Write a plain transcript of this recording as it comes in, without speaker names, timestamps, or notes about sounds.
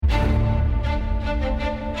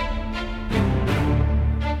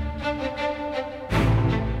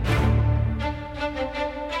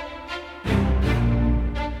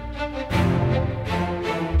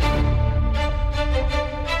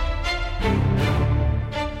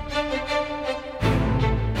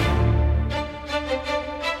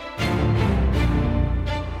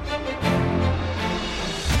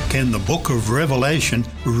Can the book of Revelation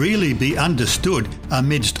really be understood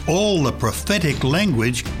amidst all the prophetic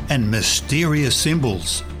language and mysterious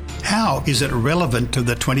symbols? How is it relevant to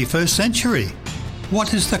the 21st century?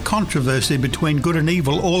 What is the controversy between good and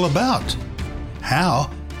evil all about?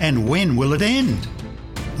 How and when will it end?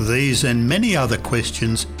 These and many other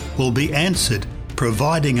questions will be answered,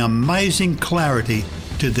 providing amazing clarity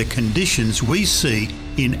to the conditions we see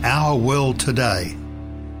in our world today.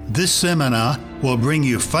 This seminar will bring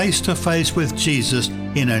you face to face with Jesus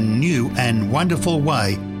in a new and wonderful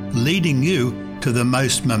way, leading you to the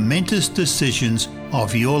most momentous decisions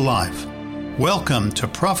of your life. Welcome to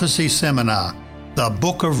Prophecy Seminar, the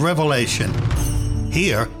Book of Revelation.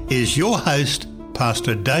 Here is your host,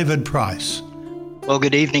 Pastor David Price. Well,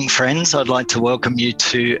 good evening, friends. I'd like to welcome you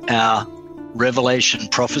to our Revelation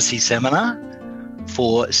Prophecy Seminar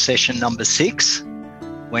for session number 6,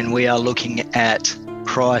 when we are looking at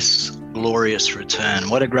Christ's glorious return.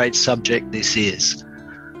 What a great subject this is.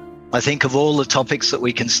 I think of all the topics that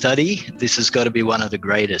we can study, this has got to be one of the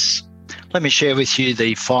greatest. Let me share with you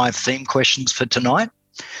the 5 theme questions for tonight.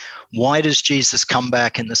 Why does Jesus come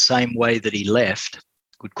back in the same way that he left?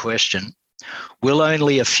 Good question. Will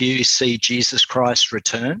only a few see Jesus Christ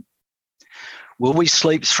return? Will we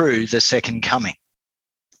sleep through the second coming?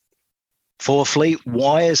 Fourthly,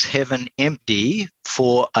 why is heaven empty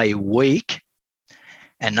for a week?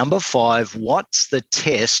 And number 5, what's the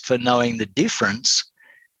test for knowing the difference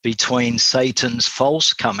between Satan's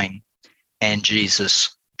false coming and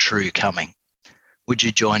Jesus' true coming? Would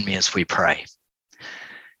you join me as we pray?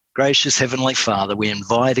 Gracious Heavenly Father, we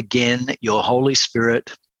invite again your Holy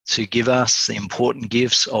Spirit to give us the important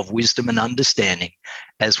gifts of wisdom and understanding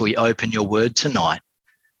as we open your word tonight.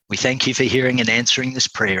 We thank you for hearing and answering this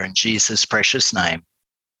prayer in Jesus' precious name.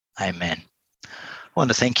 Amen. I want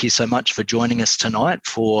to thank you so much for joining us tonight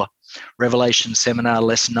for Revelation Seminar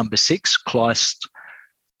Lesson number 6, Christ's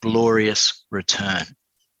glorious return.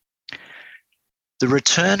 The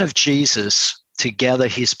return of Jesus to gather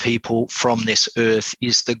his people from this earth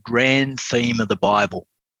is the grand theme of the Bible.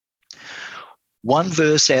 One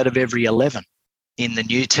verse out of every 11 in the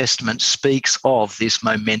New Testament speaks of this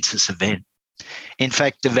momentous event. In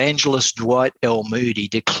fact, evangelist Dwight L. Moody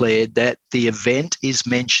declared that the event is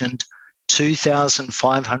mentioned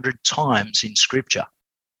 2,500 times in Scripture.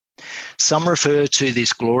 Some refer to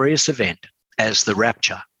this glorious event as the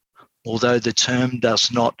rapture, although the term does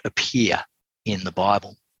not appear in the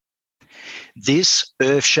Bible. This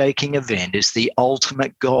earth-shaking event is the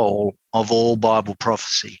ultimate goal of all Bible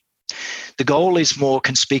prophecy. The goal is more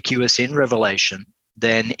conspicuous in Revelation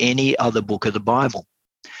than any other book of the Bible.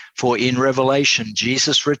 For in Revelation,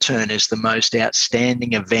 Jesus' return is the most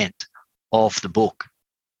outstanding event of the book.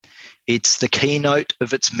 It's the keynote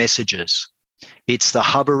of its messages. It's the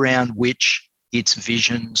hub around which its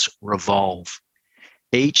visions revolve.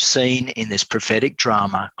 Each scene in this prophetic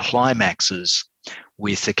drama climaxes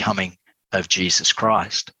with the coming of Jesus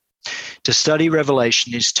Christ. To study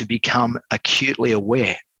Revelation is to become acutely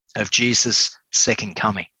aware of Jesus' second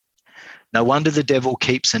coming. No wonder the devil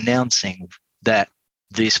keeps announcing that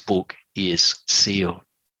this book is sealed.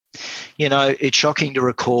 You know, it's shocking to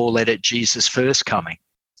recall that at Jesus' first coming,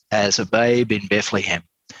 as a babe in Bethlehem,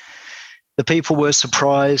 the people were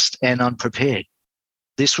surprised and unprepared.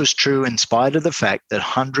 This was true in spite of the fact that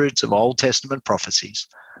hundreds of Old Testament prophecies,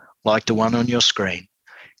 like the one on your screen,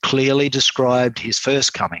 clearly described his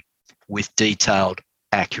first coming with detailed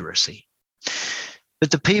accuracy.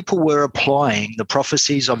 But the people were applying the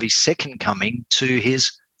prophecies of his second coming to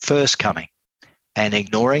his first coming and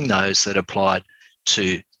ignoring those that applied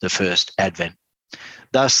to the first advent.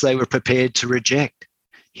 Thus, they were prepared to reject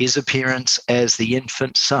his appearance as the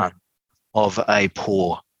infant son of a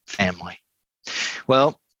poor family.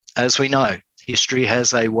 Well, as we know, history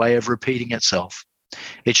has a way of repeating itself.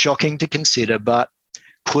 It's shocking to consider, but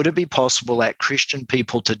could it be possible that Christian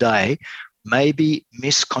people today may be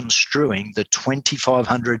misconstruing the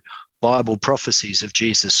 2,500 Bible prophecies of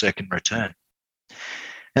Jesus' second return?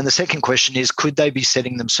 And the second question is, could they be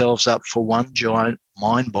setting themselves up for one giant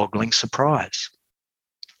mind-boggling surprise?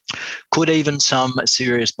 Could even some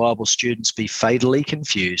serious Bible students be fatally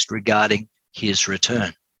confused regarding his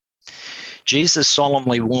return? Jesus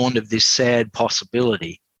solemnly warned of this sad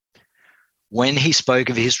possibility when he spoke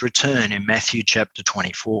of his return in Matthew chapter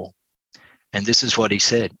 24. And this is what he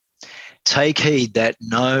said: "Take heed that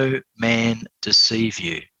no man deceive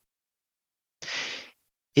you."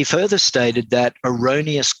 He further stated that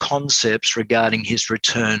erroneous concepts regarding his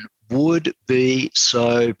return would be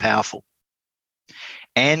so powerful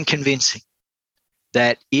and convincing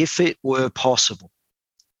that if it were possible,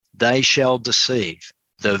 they shall deceive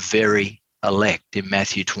the very elect in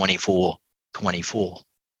Matthew 24:24.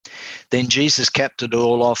 Then Jesus capped it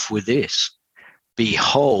all off with this: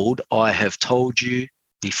 behold, I have told you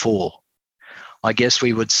before. I guess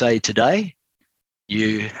we would say today,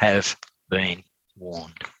 you have been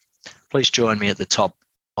warned. Please join me at the top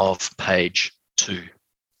of page 2.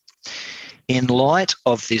 In light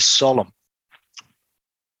of this solemn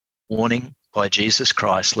warning by Jesus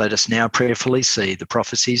Christ, let us now prayerfully see the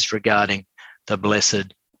prophecies regarding the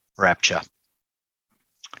blessed rapture.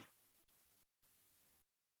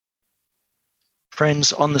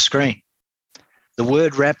 Friends, on the screen, the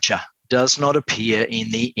word rapture does not appear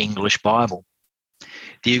in the English Bible.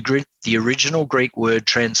 The original Greek word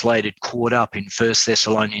translated caught up in 1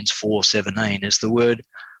 Thessalonians 4:17 is the word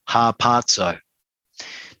harpazo.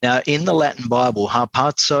 Now, in the Latin Bible,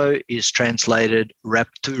 harpazo is translated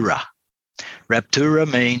raptura.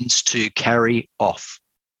 Raptura means to carry off.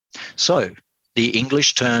 So, the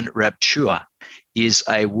English term rapture is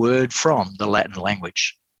a word from the Latin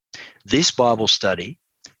language. This Bible study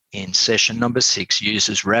in session number 6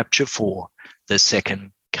 uses rapture for the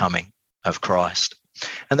second coming of Christ.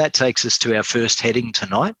 And that takes us to our first heading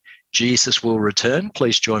tonight. Jesus will return.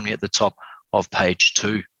 Please join me at the top of page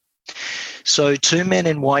 2. So 2 men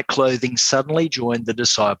in white clothing suddenly joined the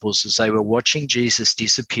disciples as they were watching Jesus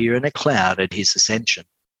disappear in a cloud at his ascension.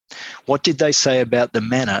 What did they say about the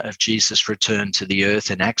manner of Jesus' return to the earth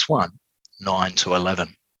in Acts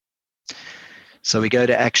 1:9-11? So we go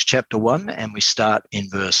to Acts chapter 1 and we start in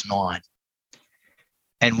verse 9.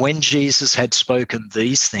 And when Jesus had spoken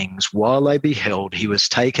these things, while they beheld, he was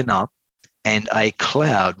taken up, and a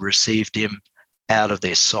cloud received him out of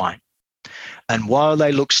their sight. And while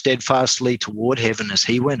they looked steadfastly toward heaven as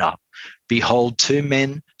he went up, behold, 2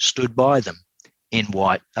 men stood by them in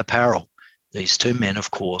white apparel. These 2 men,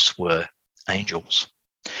 of course, were angels.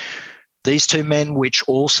 These 2 men which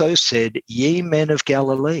also said, Ye men of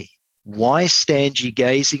Galilee, why stand ye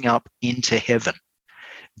gazing up into heaven?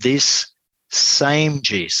 This same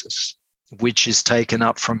Jesus, which is taken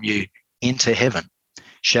up from you into heaven,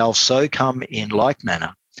 shall so come in like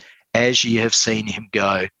manner as ye have seen him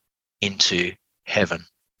go into heaven.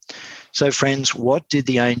 So, friends, what did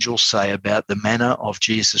the angels say about the manner of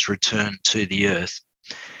Jesus' return to the earth?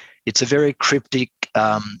 It's a very cryptic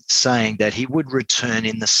saying that he would return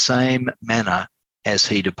in the same manner as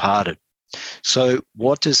he departed. So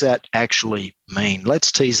what does that actually mean?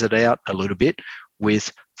 Let's tease it out a little bit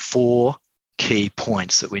with 4 key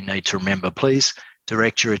points that we need to remember. Please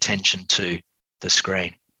direct your attention to the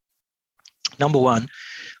screen. Number 1,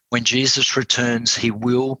 when Jesus returns, he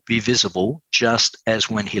will be visible just as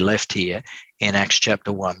when he left here in Acts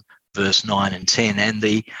chapter 1, verse 9 and 10. And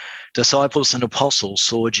the disciples and apostles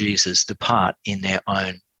saw Jesus depart in their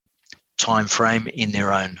own time frame, in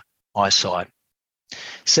their own eyesight.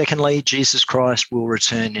 Secondly, Jesus Christ will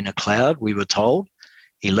return in a cloud, we were told.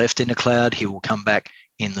 He left in a cloud, he will come back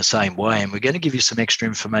in the same way. And we're going to give you some extra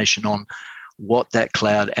information on what that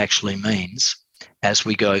cloud actually means as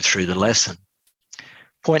we go through the lesson.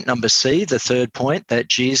 Point number C, the third point, that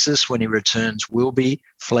Jesus, when he returns, will be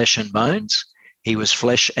flesh and bones. He was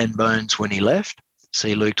flesh and bones when he left.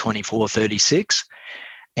 See Luke 24:36.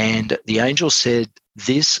 And the angel said,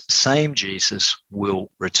 this same Jesus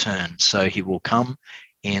will return. So he will come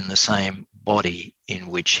in the same body in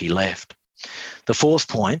which he left. The fourth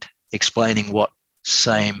point, explaining what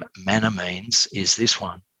same manner means, is this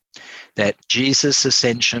one, that Jesus'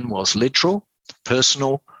 ascension was literal,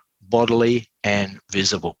 personal, bodily, and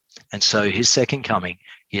visible. And so his second coming,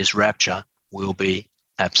 his rapture, will be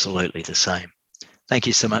absolutely the same. Thank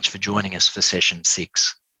you so much for joining us for session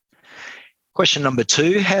 6. Question number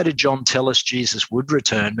 2, how did John tell us Jesus would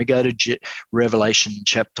return? We go to Revelation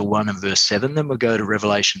chapter 1 and verse 7, then we'll go to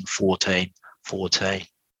Revelation 14:14.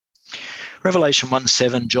 Revelation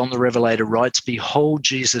 1:7, John the Revelator writes, behold,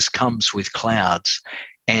 Jesus comes with clouds,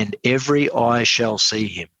 and every eye shall see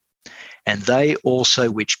him, and they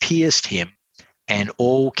also which pierced him, and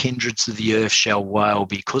all kindreds of the earth shall wail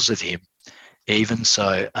because of him. Even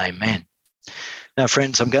so, amen. Now,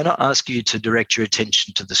 friends, I'm going to ask you to direct your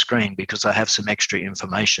attention to the screen because I have some extra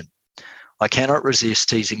information. I cannot resist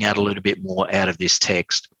teasing out a little bit more out of this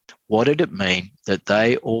text. What did it mean that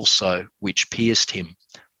they also which pierced him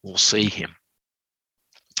will see him?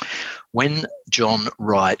 When John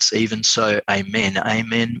writes, even so, amen,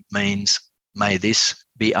 amen means may this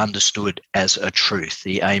be understood as a truth.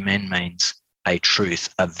 The amen means a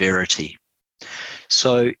truth, a verity.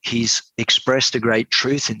 So he's expressed a great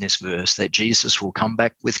truth in this verse that Jesus will come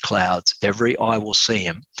back with clouds, every eye will see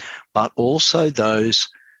him, but also those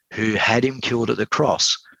who had him killed at the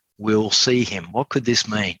cross will see him. What could this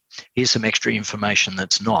mean? Here's some extra information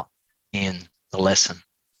that's not in the lesson.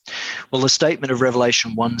 Well, the statement of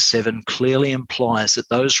Revelation 1:7 clearly implies that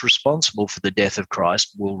those responsible for the death of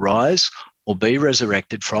Christ will rise or be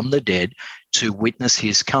resurrected from the dead to witness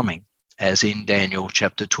his coming, as in Daniel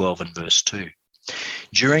chapter 12 and verse 2.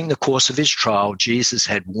 During the course of his trial, Jesus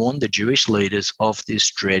had warned the Jewish leaders of this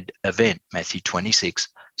dread event, Matthew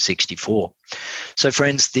 26:64. So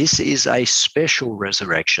friends, this is a special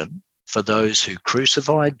resurrection for those who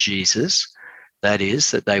crucified Jesus, that is,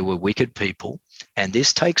 that they were wicked people, and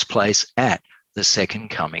this takes place at the second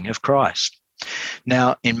coming of Christ.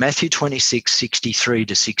 Now, in Matthew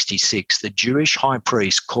 26:63-66, the Jewish high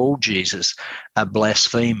priest called Jesus a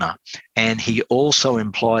blasphemer, and he also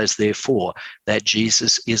implies, therefore, that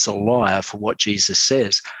Jesus is a liar for what Jesus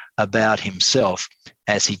says about himself,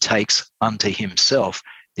 as he takes unto himself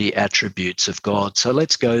the attributes of God. So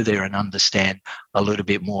let's go there and understand a little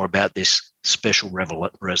bit more about this special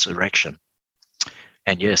resurrection.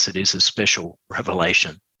 And yes, it is a special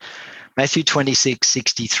revelation. Matthew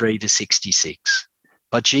 26:63-66.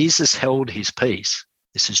 But Jesus held his peace.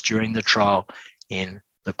 This is during the trial in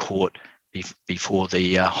the court before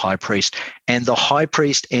the high priest. And the high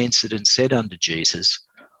priest answered and said unto Jesus,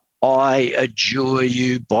 I adjure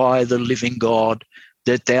you by the living God,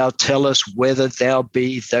 that thou tell us whether thou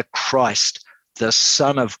be the Christ, the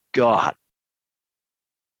Son of God.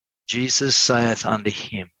 Jesus saith unto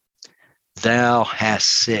him, Thou hast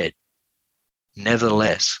said.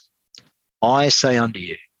 Nevertheless, I say unto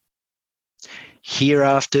you,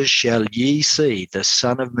 hereafter shall ye see the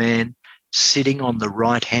Son of Man sitting on the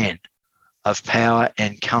right hand of power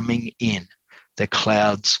and coming in the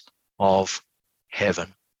clouds of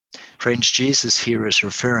heaven. Friends, Jesus here is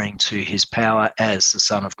referring to his power as the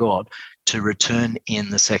Son of God to return in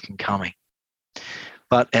the second coming.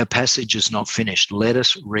 But our passage is not finished. Let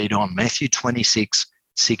us read on. Matthew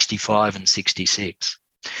 26:65 and 66.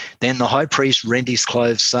 Then the high priest rent his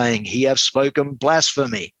clothes, saying, He hath spoken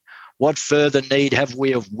blasphemy. What further need have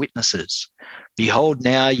we of witnesses? Behold,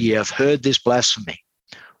 now ye have heard this blasphemy.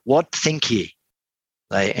 What think ye?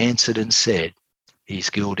 They answered and said, He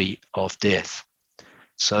is guilty of death.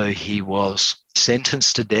 So he was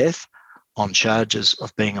sentenced to death on charges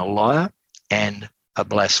of being a liar and a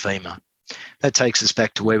blasphemer. That takes us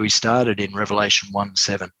back to where we started in Revelation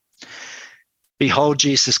 1:7. Behold,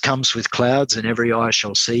 Jesus comes with clouds, and every eye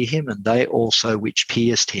shall see him, and they also which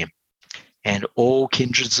pierced him. And all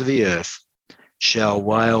kindreds of the earth shall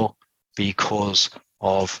wail because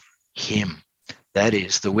of him. That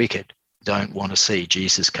is, the wicked don't want to see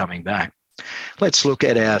Jesus coming back. Let's look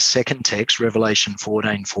at our second text, Revelation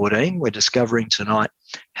 14:14. We're discovering tonight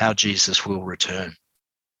how Jesus will return.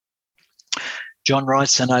 John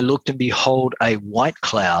writes, And I looked, and behold, a white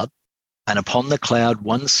cloud, and upon the cloud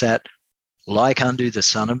one sat like unto the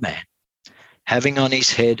Son of Man, having on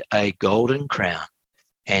his head a golden crown,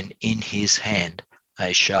 and in his hand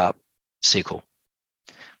a sharp sickle.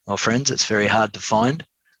 Well, friends, it's very hard to find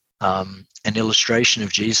an illustration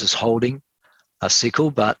of Jesus holding a sickle,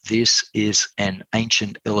 but this is an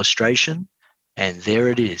ancient illustration, and there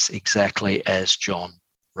it is, exactly as John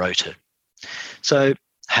wrote it. So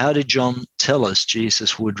how did John tell us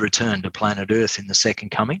Jesus would return to planet Earth in the second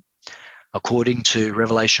coming? According to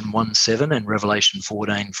Revelation 1:7 and Revelation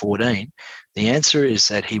 14:14, the answer is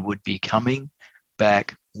that he would be coming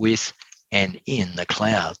back with and in the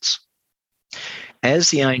clouds. As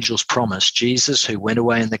the angels promised, Jesus, who went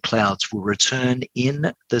away in the clouds, will return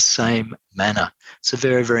in the same manner. It's a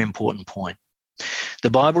very, very important point. The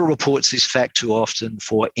Bible reports this fact too often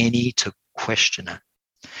for any to question it.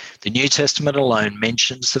 The New Testament alone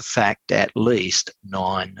mentions the fact at least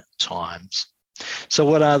 9 times. So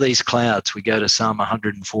what are these clouds? We go to Psalm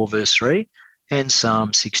 104 verse 3 and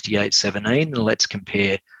Psalm 68:17, and let's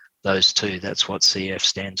compare those two. That's what CF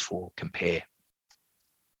stands for, compare.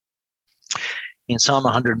 In Psalm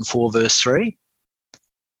 104 verse 3,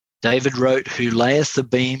 David wrote, Who layeth the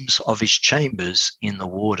beams of his chambers in the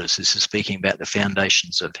waters. This is speaking about the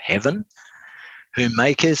foundations of heaven. Who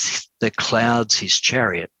maketh the clouds his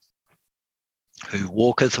chariot, who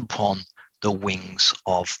walketh upon the wings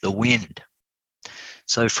of the wind.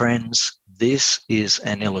 So friends, this is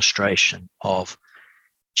an illustration of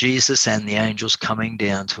Jesus and the angels coming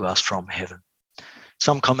down to us from heaven.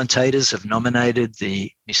 Some commentators have nominated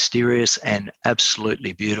the mysterious and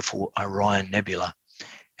absolutely beautiful Orion Nebula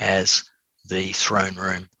as the throne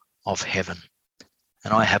room of heaven.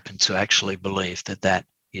 And I happen to actually believe that that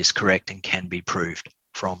is correct and can be proved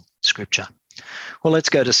from Scripture. Well, let's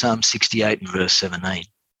go to Psalm 68 and verse 17.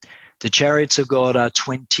 The chariots of God are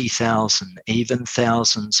 20,000, even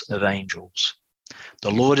thousands of angels. The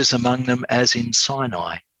Lord is among them as in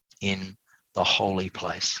Sinai, in the holy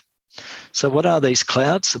place. So what are these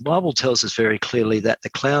clouds? The Bible tells us very clearly that the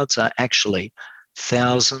clouds are actually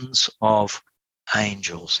thousands of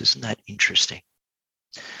angels. Isn't that interesting?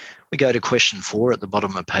 We go to question 4 at the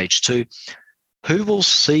bottom of page 2. Who will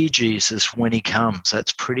see Jesus when he comes?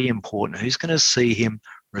 That's pretty important. Who's going to see him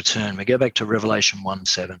return? We go back to Revelation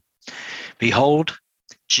 1:7. Behold,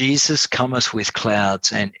 Jesus cometh with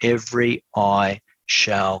clouds, and every eye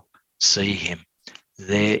shall see him.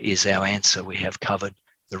 There is our answer. We have covered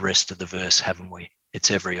the rest of the verse, haven't we? It's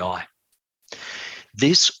every eye.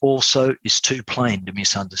 This also is too plain to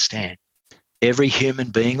misunderstand. Every human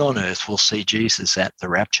being on earth will see Jesus at the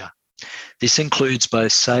rapture. This includes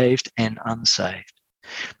both saved and unsaved.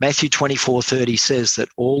 Matthew 24:30 says that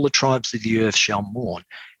all the tribes of the earth shall mourn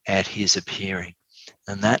at his appearing.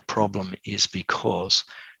 And that problem is because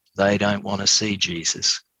they don't want to see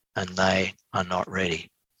Jesus and they are not ready.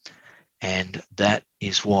 And that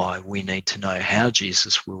is why we need to know how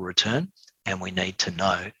Jesus will return, and we need to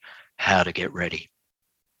know how to get ready.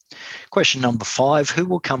 Question number 5, who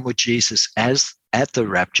will come with Jesus as at the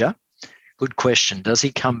rapture? Good question. Does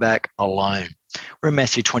he come back alone? We're in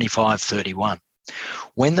Matthew 25:31.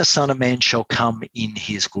 When the Son of Man shall come in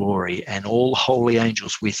his glory, and all holy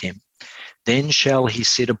angels with him, then shall he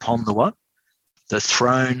sit upon the what? The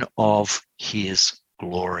throne of his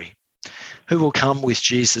glory. Who will come with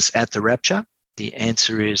Jesus at the rapture? The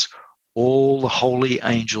answer is all the holy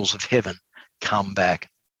angels of heaven come back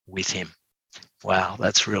with him. Wow,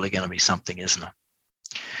 that's really going to be something, isn't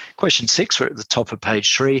it? Question 6, we're at the top of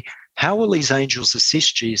page 3. How will these angels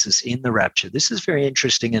assist Jesus in the rapture? This is very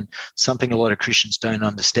interesting and something a lot of Christians don't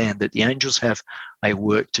understand, that the angels have a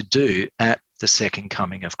work to do at the second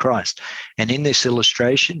coming of Christ. And in this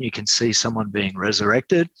illustration, you can see someone being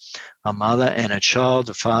resurrected, a mother and a child,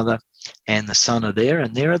 a father and the son are there,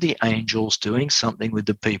 and there are the angels doing something with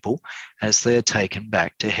the people as they're taken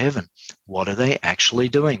back to heaven. What are they actually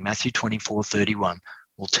doing? Matthew 24:31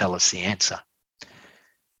 will tell us the answer.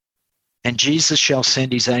 And Jesus shall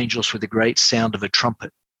send his angels with a great sound of a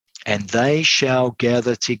trumpet, and they shall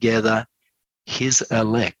gather together his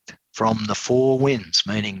elect from the four winds,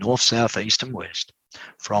 meaning north, south, east, and west,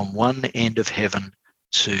 from one end of heaven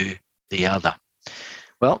to the other.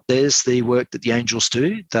 Well, there's the work that the angels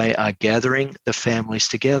do. They are gathering the families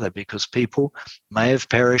together because people may have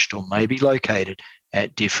perished or may be located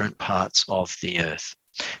at different parts of the earth.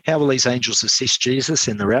 How will these angels assist Jesus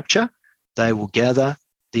in the rapture? They will gather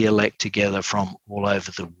the elect together from all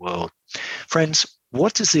over the world. Friends,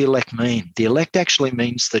 what does the elect mean? The elect actually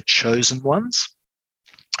means the chosen ones.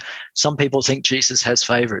 Some people think Jesus has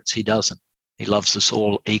favorites. He doesn't. He loves us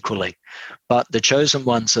all equally. But the chosen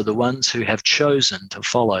ones are the ones who have chosen to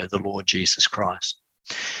follow the Lord Jesus Christ.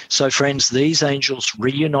 So, friends, these angels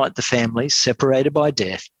reunite the families separated by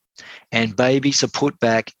death, and babies are put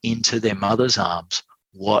back into their mother's arms.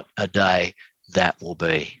 What a day that will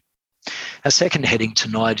be. Our second heading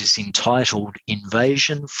tonight is entitled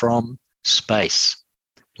Invasion from Space.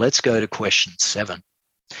 Let's go to question 7.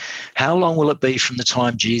 How long will it be from the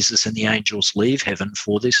time Jesus and the angels leave heaven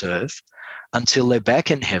for this earth until they're back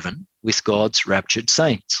in heaven with God's raptured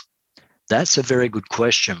saints? That's a very good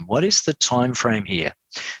question. What is the time frame here?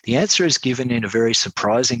 The answer is given in a very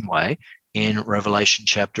surprising way in Revelation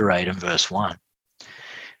chapter 8 and verse 1.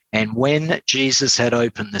 And when Jesus had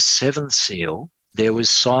opened the seventh seal, there was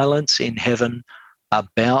silence in heaven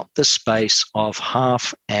about the space of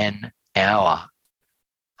half an hour.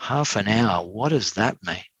 Half an hour, what does that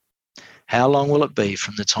mean? How long will it be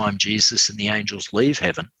from the time Jesus and the angels leave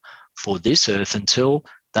heaven for this earth until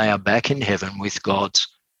they are back in heaven with God's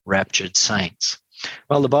raptured saints?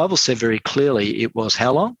 Well, the Bible said very clearly it was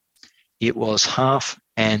how long? It was half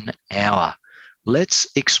an hour. Let's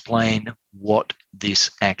explain what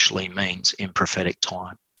this actually means in prophetic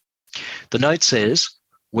time. The note says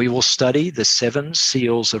we will study the 7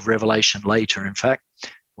 seals of Revelation later. In fact,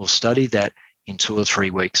 we'll study that in 2 or 3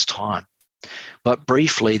 weeks' time. But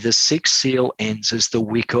briefly, the 6th seal ends as the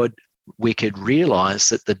wicked realize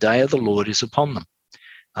that the day of the Lord is upon them.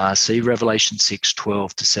 See Revelation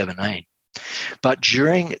 6:12-17. But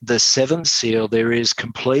during the 7th seal, there is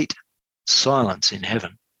complete silence in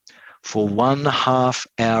heaven for 1/2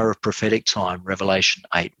 hour of prophetic time, Revelation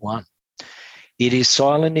 8:1. It is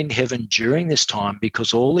silent in heaven during this time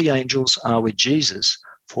because all the angels are with Jesus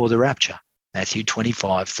for the rapture, Matthew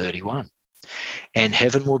 25:31. And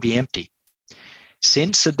heaven will be empty.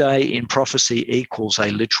 Since a day in prophecy equals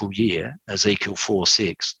a literal year, Ezekiel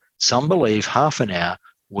 4:6, some believe half an hour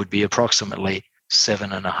would be approximately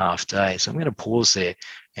 7.5 days. I'm going to pause there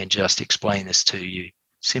and just explain this to you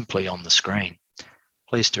simply on the screen.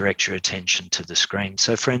 Please direct your attention to the screen.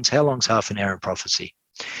 So friends, how long's half an hour in prophecy?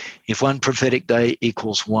 If one prophetic day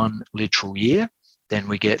equals one literal year, then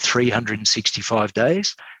we get 365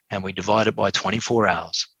 days and we divide it by 24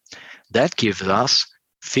 hours. That gives us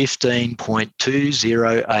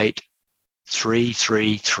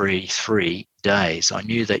 15.2083333 days. I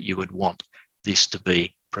knew that you would want this to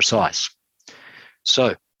be precise.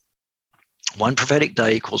 So, one prophetic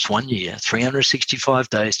day equals 1 year. 365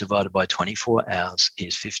 days divided by 24 hours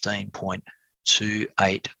is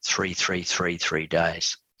 15.283333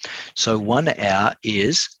 days. So 1 hour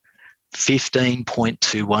is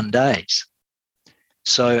 15.21 days.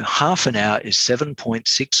 So half an hour is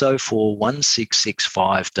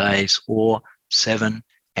 7.6041665 days, or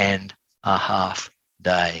 7.5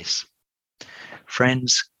 days.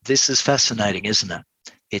 Friends, this is fascinating, isn't it?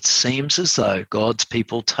 It seems as though God's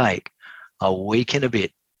people take a week and a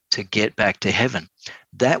bit to get back to heaven.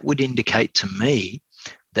 That would indicate to me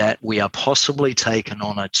that we are possibly taken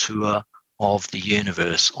on a tour of the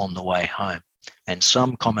universe on the way home. And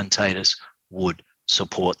some commentators would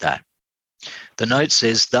support that. The note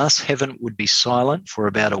says, thus heaven would be silent for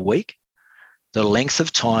about a week, the length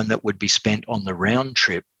of time that would be spent on the round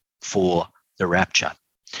trip for the rapture.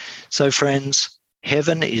 So friends,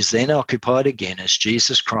 heaven is then occupied again as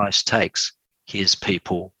Jesus Christ takes his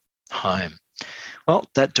people home. Well,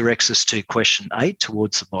 that directs us to question 8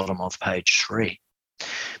 towards the bottom of page 3.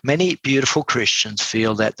 Many beautiful Christians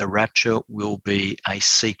feel that the rapture will be a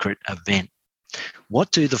secret event.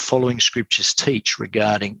 What do the following scriptures teach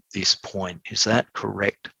regarding this point? Is that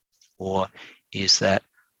correct, or is that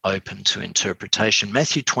open to interpretation?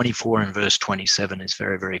 Matthew 24 and verse 27 is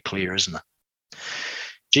very, very clear, isn't it?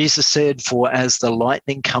 Jesus said, for as the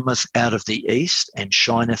lightning cometh out of the east and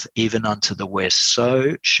shineth even unto the west,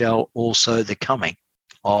 so shall also the coming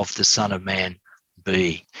of the Son of Man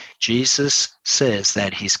be. Jesus says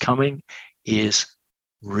that his coming is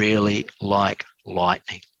really like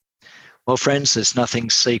lightning. Well, friends, there's nothing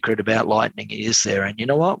secret about lightning, is there? And you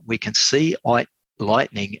know what? We can see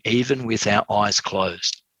lightning even with our eyes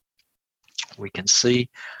closed. We can see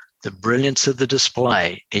the brilliance of the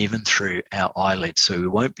display even through our eyelids, so we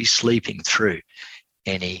won't be sleeping through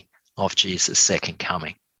any of Jesus' second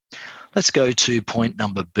coming. Let's go to point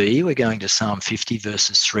number B. We're going to Psalm 50,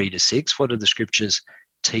 verses 3 to 6. What do the scriptures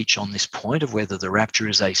teach on this point of whether the rapture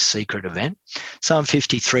is a secret event? Psalm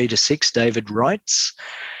 53 to 6, David writes,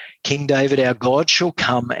 King David, our God, shall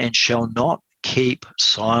come and shall not keep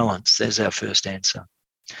silence. There's our first answer.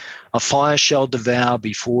 A fire shall devour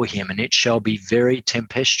before him, and it shall be very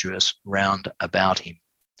tempestuous round about him.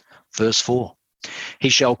 Verse 4, he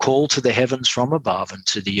shall call to the heavens from above and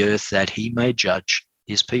to the earth that he may judge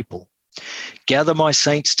his people. Gather my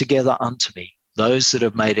saints together unto me, those that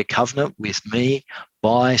have made a covenant with me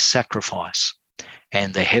by sacrifice,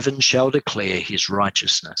 and the heavens shall declare his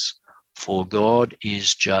righteousness, for God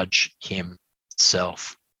is judge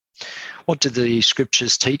himself. What do the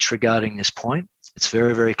scriptures teach regarding this point? It's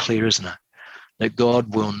very, very clear, isn't it? That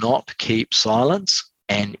God will not keep silence,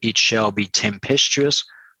 and it shall be tempestuous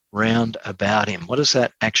round about him. What does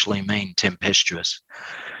that actually mean, tempestuous?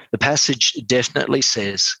 The passage definitely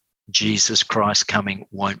says Jesus Christ coming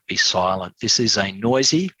won't be silent. This is a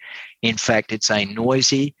noisy, in fact, it's a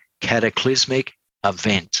noisy, cataclysmic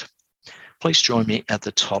event. Please join me at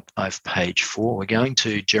the top of page 4. We're going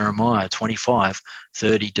to Jeremiah 25,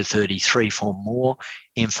 30 to 33 for more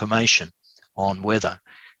information on whether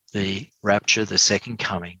the rapture, the second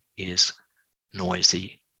coming, is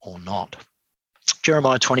noisy or not.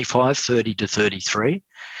 Jeremiah 25, 30 to 33.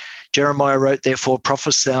 Jeremiah wrote, therefore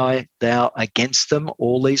prophesy thou against them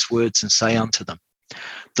all these words, and say unto them,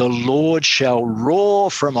 the Lord shall roar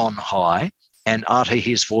from on high, and utter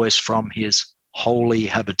his voice from his holy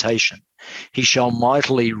habitation. He shall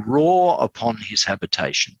mightily roar upon his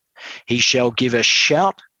habitation. He shall give a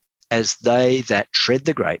shout as they that tread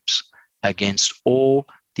the grapes against all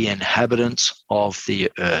the inhabitants of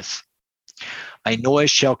the earth. A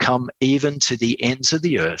noise shall come even to the ends of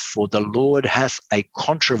the earth, for the Lord hath a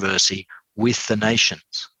controversy with the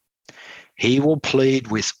nations. He will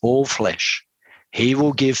plead with all flesh. He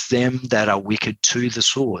will give them that are wicked to the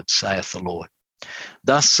sword, saith the Lord.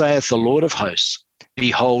 Thus saith the Lord of hosts,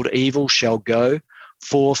 behold, evil shall go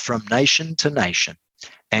forth from nation to nation,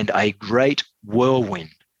 and a great whirlwind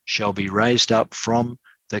shall be raised up from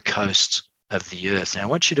the coasts of the earth. Now, I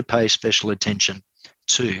want you to pay special attention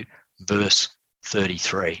to verse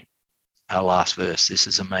 33, our last verse. This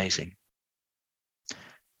is amazing.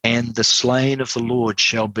 And the slain of the Lord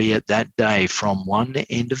shall be at that day from one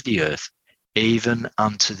end of the earth, even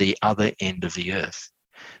unto the other end of the earth.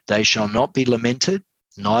 They shall not be lamented,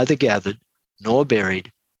 neither gathered, nor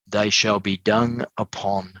buried. They shall be dung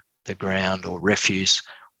upon the ground, or refuse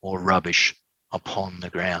or rubbish upon the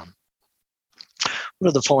ground. What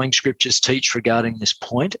do the following scriptures teach regarding this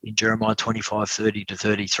point in Jeremiah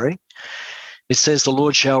 25:30-33? It says, the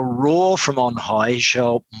Lord shall roar from on high, he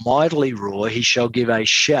shall mightily roar, he shall give a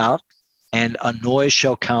shout, and a noise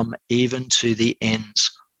shall come even to the ends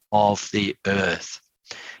of the earth.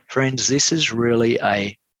 Friends, this is really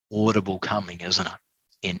a audible coming, isn't it?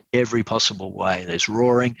 In every possible way. There's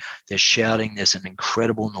roaring, there's shouting, there's an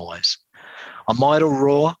incredible noise. A mighty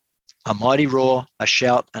roar, a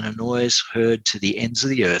shout, and a noise heard to the ends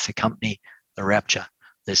of the earth accompany the rapture.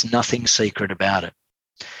 There's nothing secret about it.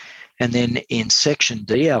 And then in section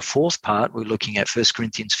D, our fourth part, we're looking at 1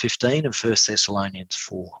 Corinthians 15 and 1 Thessalonians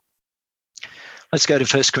 4. Let's go to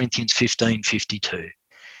 1 Corinthians 15:52.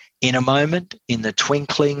 In a moment, in the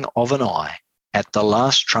twinkling of an eye, at the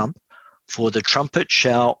last trump, for the trumpet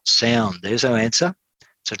shall sound. There's our answer.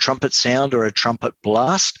 It's a trumpet sound or a trumpet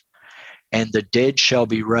blast. And the dead shall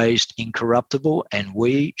be raised incorruptible, and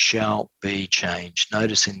we shall be changed.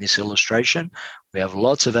 Notice in this illustration, we have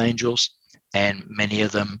lots of angels, and many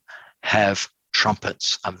of them have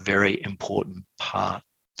trumpets, a very important part.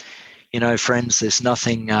 You know, friends, there's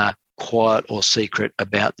nothing quiet or secret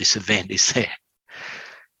about this event, is there?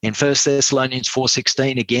 In 1 Thessalonians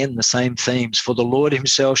 4:16, again, the same themes. For the Lord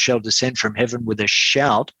himself shall descend from heaven with a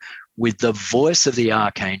shout, with the voice of the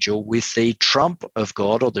archangel, with the trump of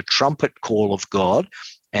God, or the trumpet call of God,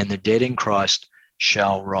 and the dead in Christ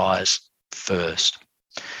shall rise first.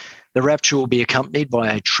 The rapture will be accompanied by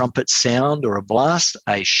a trumpet sound or a blast,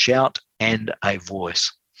 a shout, and a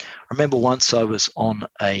voice. I remember once I was on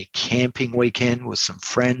a camping weekend with some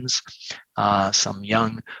friends, some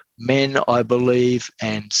young men, I believe,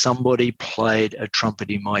 and somebody played a trumpet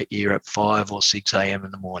in my ear at 5 or 6 a.m.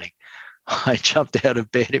 in the morning. I jumped out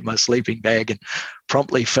of bed in my sleeping bag and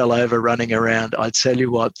promptly fell over running around. I tell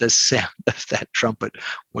you what, the sound of that trumpet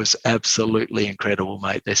was absolutely incredible,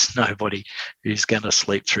 mate. There's nobody who's going to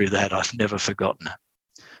sleep through that. I've never forgotten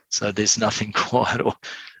it. So there's nothing quiet or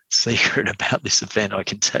secret about this event, I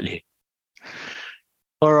can tell you.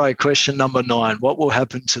 All right, question number 9. What will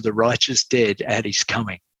happen to the righteous dead at his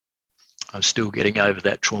coming? I'm still getting over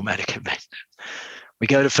that traumatic event. We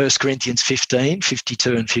go to 1 Corinthians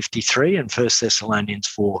 15:52 and 53, and 1 Thessalonians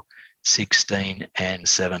 4:16 and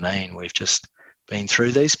 17. We've just been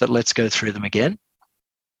through these, but let's go through them again.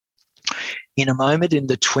 In a moment, in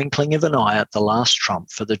the twinkling of an eye at the last trump,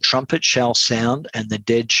 for the trumpet shall sound and the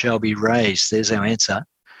dead shall be raised. There's our answer.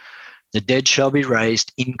 The dead shall be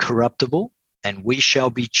raised incorruptible, and we shall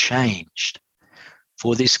be changed.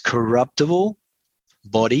 For this corruptible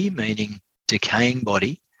body, meaning decaying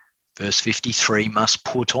body, verse 53, must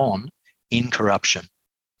put on incorruption,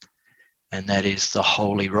 and that is the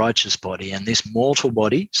holy righteous body. And this mortal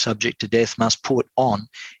body, subject to death, must put on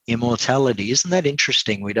immortality. Isn't that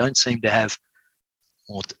interesting? We don't seem to have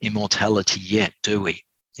immortality yet, do we?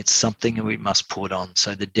 It's something that we must put on.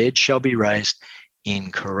 So the dead shall be raised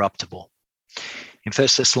incorruptible. In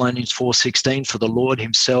 1 Thessalonians 4:16, for the Lord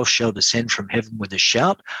himself shall descend from heaven with a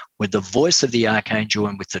shout, with the voice of the archangel,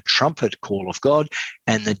 and with the trumpet call of God,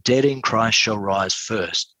 and the dead in Christ shall rise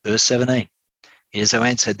first. Verse 17, here's our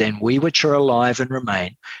answer. Then we which are alive and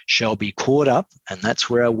remain shall be caught up, and that's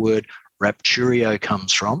where our word rapturio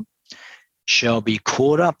comes from, shall be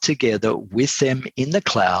caught up together with them in the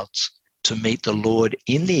clouds to meet the Lord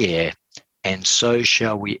in the air, and so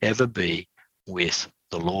shall we ever be with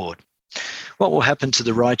the Lord. What will happen to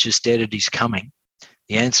the righteous dead at his coming?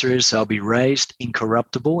 The answer is they'll be raised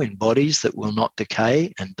incorruptible in bodies that will not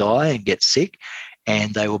decay and die and get sick,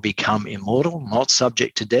 and they will become immortal, not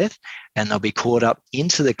subject to death, and they'll be caught up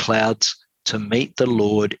into the clouds to meet the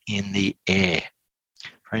Lord in the air.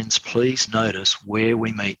 Friends, please notice where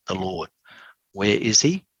we meet the Lord. Where is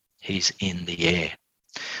he? He's in the air.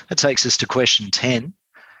 That takes us to question 10,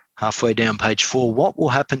 halfway down page 4. What will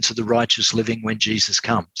happen to the righteous living when Jesus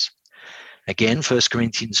comes? Again, 1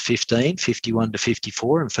 Corinthians 15:51 to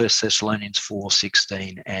 54, and 1 Thessalonians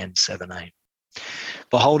 4:16 and 17.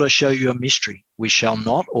 Behold, I show you a mystery. We shall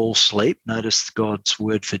not all sleep. Notice God's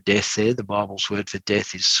word for death there. The Bible's word for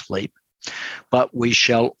death is sleep. But we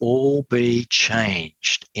shall all be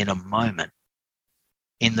changed in a moment,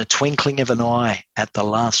 in the twinkling of an eye, at the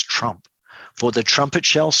last trump. For the trumpet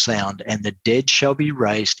shall sound, and the dead shall be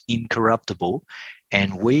raised incorruptible,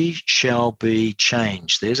 and we shall be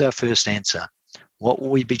changed. There's our first answer. What will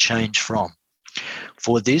we be changed from?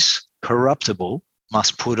 For this corruptible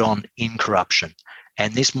must put on incorruption,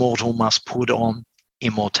 and this mortal must put on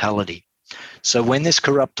immortality. So when this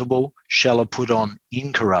corruptible shall have put on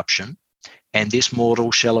incorruption, and this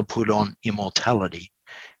mortal shall have put on immortality,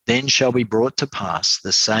 Then shall be brought to pass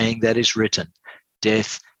the saying that is written,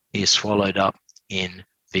 death is swallowed up in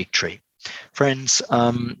victory. Friends,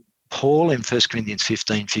 Paul in 1 Corinthians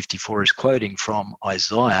 15:54 is quoting from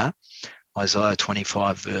Isaiah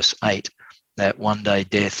 25 verse 8, that one day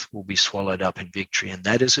death will be swallowed up in victory, and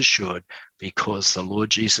that is assured because the Lord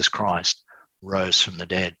Jesus Christ rose from the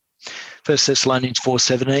dead. 1 Thessalonians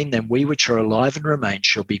 4:17, then we which are alive and remain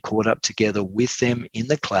shall be caught up together with them in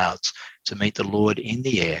the clouds to meet the Lord in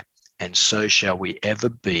the air, and so shall we ever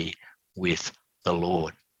be with the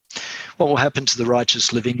Lord. What will happen to the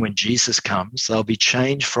righteous living when Jesus comes? They'll be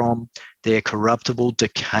changed from their corruptible,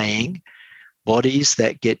 decaying bodies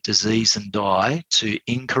that get disease and die to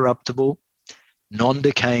incorruptible,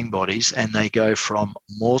 non-decaying bodies, and they go from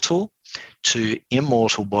mortal to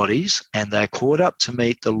immortal bodies, and they're caught up to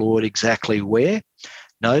meet the Lord exactly where?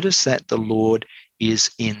 Notice that the Lord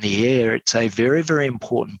is in the air. It's a very, very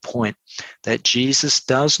important point that Jesus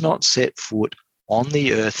does not set foot on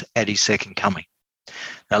the earth at his second coming.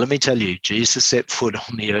 Now, let me tell you, Jesus set foot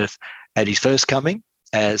on the earth at his first coming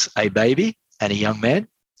as a baby and a young man,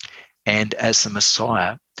 and as the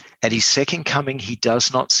Messiah. At his second coming, he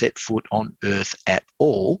does not set foot on earth at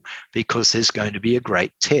all, because there's going to be a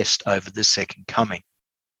great test over the second coming.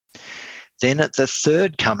 Then at the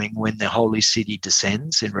third coming, when the holy city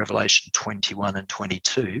descends in Revelation 21 and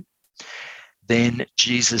 22, then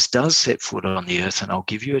Jesus does set foot on the earth, and I'll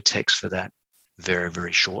give you a text for that very,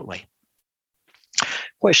 very shortly.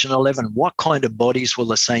 Question 11, what kind of bodies will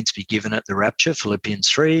the saints be given at the rapture? Philippians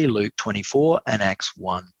 3, Luke 24, and Acts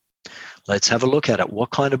 1. Let's have a look at it.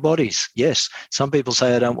 What kind of bodies? Yes, some people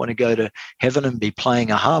say, I don't want to go to heaven and be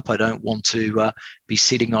playing a harp. I don't want to be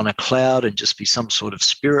sitting on a cloud and just be some sort of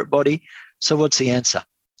spirit body. So what's the answer?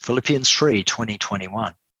 Philippians 3, 20,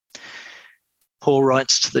 21. Paul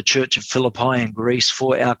writes to the church of Philippi in Greece,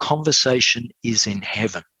 for our conversation is in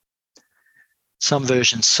heaven. Some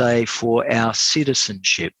versions say, for our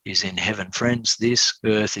citizenship is in heaven. Friends, this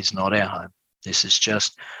earth is not our home. This is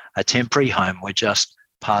just a temporary home. We're just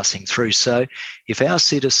passing through. So if our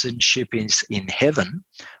citizenship is in heaven,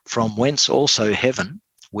 from whence also heaven,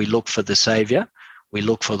 we look for the Saviour, we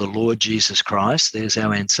look for the Lord Jesus Christ. There's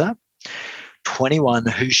our answer. 21,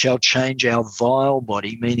 who shall change our vile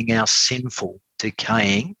body, meaning our sinful,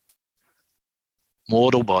 decaying,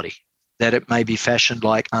 mortal body, that it may be fashioned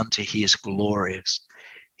like unto his glorious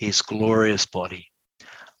body,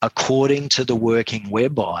 according to the working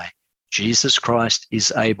whereby Jesus Christ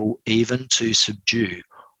is able even to subdue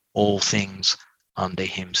all things under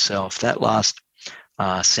himself. That last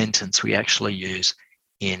sentence we actually use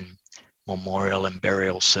in memorial and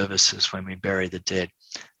burial services when we bury the dead,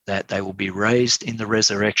 that they will be raised in the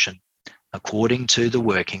resurrection according to the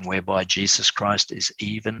working whereby Jesus Christ is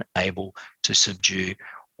even able to subdue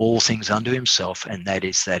all things unto himself, and that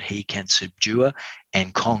is that he can subdue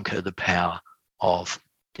and conquer the power of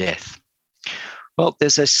death. Well,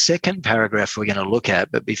 there's a second paragraph we're going to look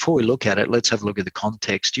at, but before we look at it, let's have a look at the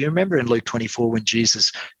context. Do you remember in Luke 24 when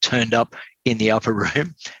Jesus turned up in the upper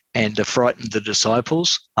room and frightened the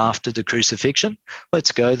disciples after the crucifixion?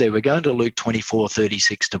 Let's go there. We're going to Luke 24,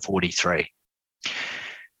 36 to 43.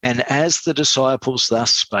 And as the disciples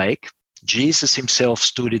thus spake, Jesus himself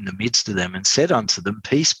stood in the midst of them and said unto them,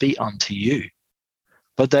 peace be unto you.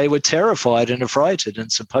 But they were terrified and affrighted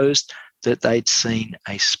and supposed that they'd seen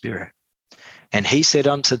a spirit. And he said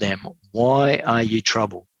unto them, why are ye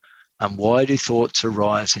troubled? And why do thoughts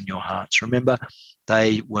arise in your hearts? Remember,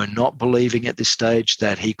 they were not believing at this stage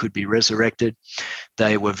that he could be resurrected.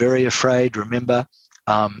 They were very afraid. Remember,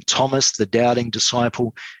 Thomas, the doubting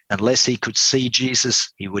disciple, unless he could see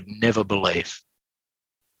Jesus, he would never believe.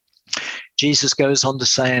 Jesus goes on to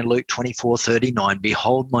say in Luke 24:39,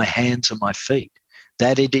 behold my hands and my feet,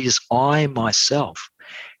 that it is I myself.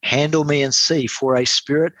 Handle me and see, for a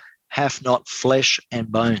spirit hath not flesh and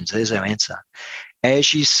bones. There's our answer.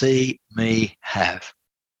 As ye see me have.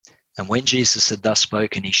 And when Jesus had thus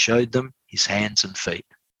spoken, he showed them his hands and feet.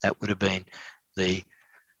 That would have been the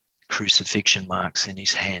crucifixion marks in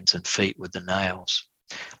his hands and feet with the nails.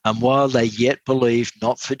 And while they yet believed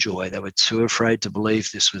not for joy, they were too afraid to believe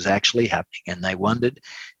this was actually happening, and they wondered,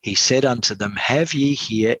 he said unto them, have ye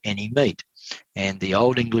here any meat? And the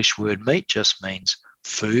Old English word meat just means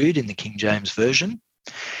food in the King James Version.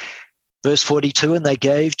 Verse 42, and they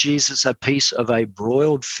gave Jesus a piece of a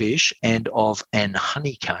broiled fish and of an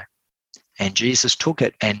honeycomb. And Jesus took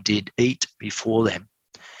it and did eat before them.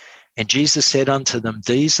 And Jesus said unto them,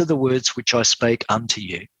 these are the words which I spake unto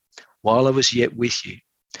you while I was yet with you,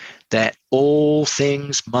 that all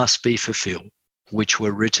things must be fulfilled, which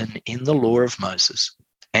were written in the law of Moses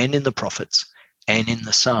and in the prophets and in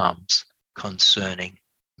the Psalms concerning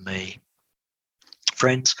me.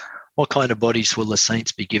 Friends, what kind of bodies will the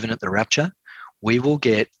saints be given at the rapture? We will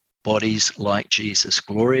get bodies like Jesus,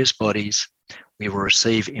 glorious bodies. We will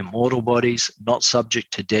receive immortal bodies, not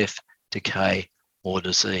subject to death, decay, or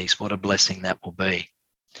disease. What a blessing that will be.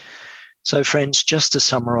 So, friends, just to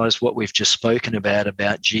summarize what we've just spoken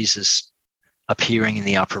about Jesus appearing in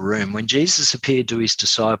the upper room. When Jesus appeared to his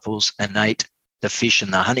disciples and ate the fish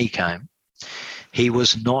and the honeycomb, he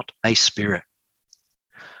was not a spirit.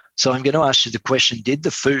 So I'm going to ask you the question, did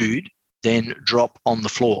the food then drop on the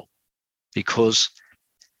floor? Because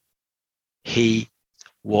he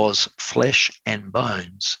was flesh and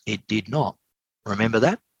bones. It did not. Remember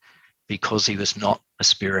that? Because he was not a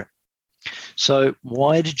spirit. So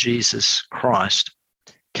why did Jesus Christ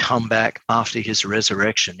come back after his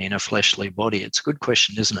resurrection in a fleshly body? It's a good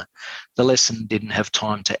question, isn't it? The lesson didn't have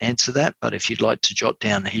time to answer that, but if you'd like to jot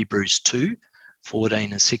down Hebrews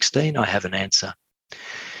 2:14 and 16, I have an answer.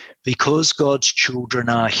 Because God's children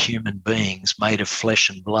are human beings made of flesh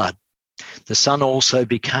and blood, the Son also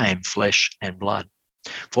became flesh and blood.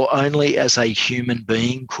 For only as a human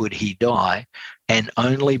being could he die, and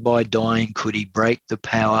only by dying could he break the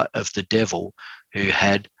power of the devil who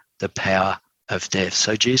had the power of death.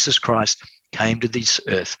 So Jesus Christ came to this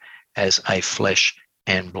earth as a flesh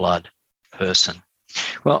and blood person.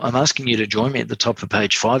 Well, I'm asking you to join me at the top of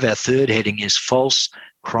page 5. Our third heading is False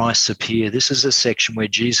Christs Appear. This is a section where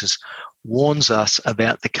Jesus warns us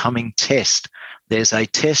about the coming test. There's a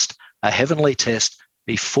test, a heavenly test,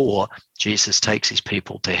 before Jesus takes his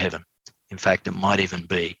people to heaven. In fact, it might even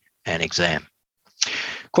be an exam.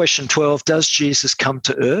 Question 12, does Jesus come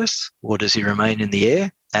to earth or does he remain in the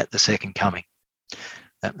air at the second coming?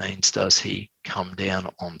 That means, does he come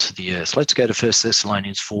down onto the earth? Let's go to 1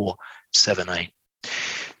 Thessalonians 4:17.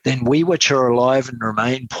 Then we which are alive and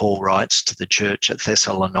remain, Paul writes to the church at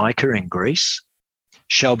Thessalonica in Greece,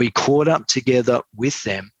 shall be caught up together with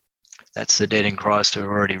them, that's the dead in Christ who have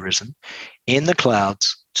already risen, in the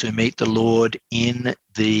clouds to meet the Lord in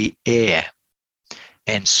the air.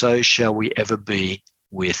 And so shall we ever be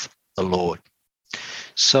with the Lord.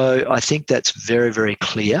 So I think that's very, very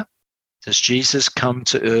clear. Does Jesus come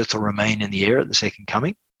to earth or remain in the air at the second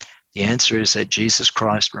coming? The answer is that Jesus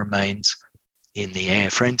Christ remains in the air.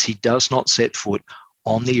 Friends, he does not set foot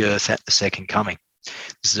on the earth at the second coming.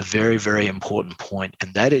 This is a very, very important point,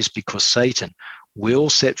 and that is because Satan will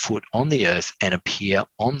set foot on the earth and appear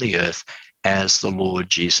on the earth as the Lord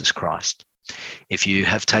Jesus Christ. If you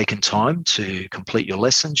have taken time to complete your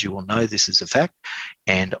lessons, you will know this is a fact,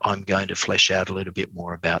 and I'm going to flesh out a little bit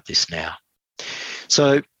more about this now.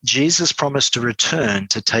 So Jesus promised to return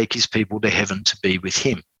to take his people to heaven to be with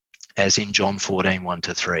him, as in John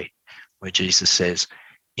 14:1-3, where Jesus says,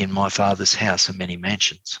 in my Father's house are many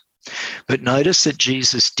mansions. But notice that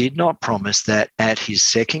Jesus did not promise that at his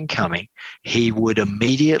second coming, he would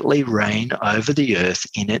immediately reign over the earth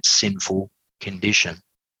in its sinful condition.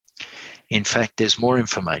 In fact, there's more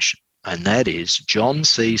information, and that is John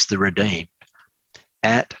sees the redeemed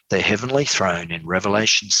at the heavenly throne in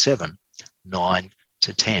Revelation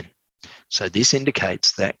 7:9-10. So this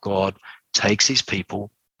indicates that God takes his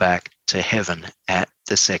people back to heaven at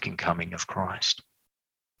the second coming of Christ.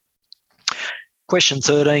 Question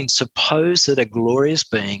 13, suppose that a glorious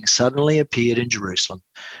being suddenly appeared in Jerusalem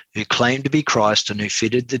who claimed to be Christ and who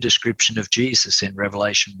fitted the description of Jesus in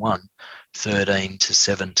Revelation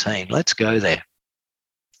 1:13-17. Let's go there.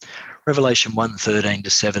 Revelation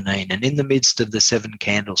 1:13-17, and in the midst of the 7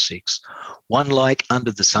 candlesticks, one like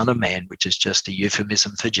unto the Son of Man, which is just a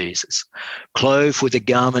euphemism for Jesus, clothed with a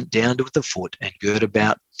garment down to the foot and girt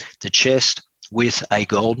about the chest with a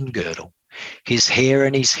golden girdle. His hair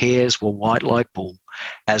and his hairs were white like wool,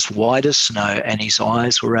 as white as snow, and his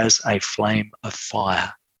eyes were as a flame of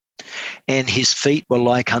fire. And his feet were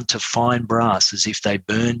like unto fine brass, as if they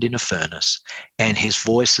burned in a furnace, and his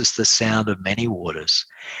voice as the sound of many waters.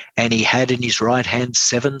 And he had in his right hand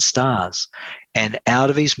 7 stars, and out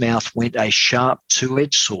of his mouth went a sharp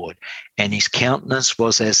 2-edged sword, and his countenance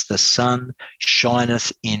was as the sun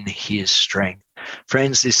shineth in his strength.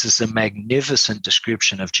 Friends, this is a magnificent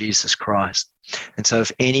description of Jesus Christ. And so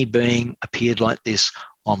if any being appeared like this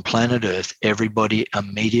on planet Earth, everybody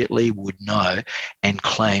immediately would know and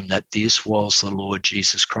claim that this was the Lord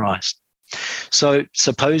Jesus Christ. So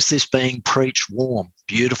suppose this being preached warm,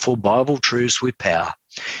 beautiful Bible truths with power,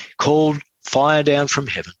 called fire down from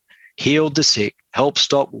heaven, healed the sick, helped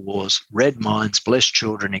stop wars, read minds, blessed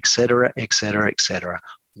children, etc., etc., etc.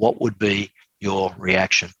 What would be your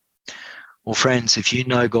reaction? Well, friends, if you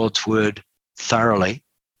know God's word thoroughly,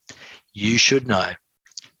 you should know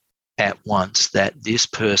at once that this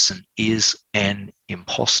person is an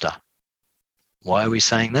imposter. Why are we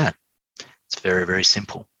saying that? It's very, very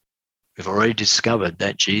simple. We've already discovered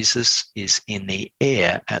that Jesus is in the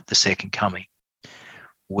air at the second coming.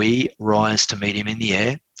 We rise to meet him in the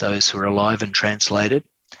air, those who are alive and translated.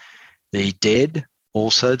 The dead,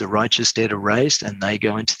 also the righteous dead, are raised, and they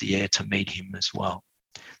go into the air to meet him as well.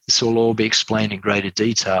 This will all be explained in greater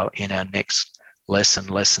detail in our next lesson,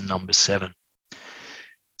 lesson number 7.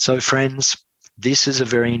 So friends, this is a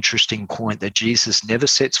very interesting point, that Jesus never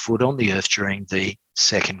sets foot on the earth during the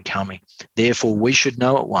second coming. Therefore, we should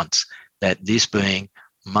know at once that this being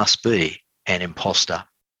must be an imposter.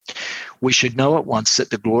 We should know at once that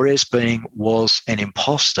the glorious being was an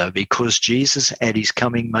imposter, because Jesus at his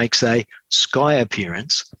coming makes a sky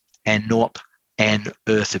appearance and not an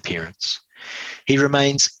earth appearance. He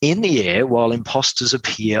remains in the air while impostors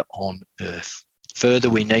appear on earth. Further,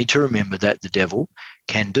 we need to remember that the devil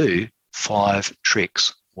can do 5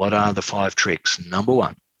 tricks. What are the 5 tricks? Number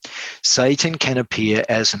 1, Satan can appear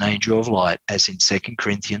as an angel of light, as in 2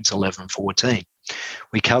 Corinthians 11:14.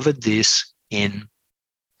 We covered this in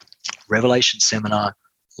Revelation Seminar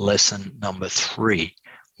lesson number 3,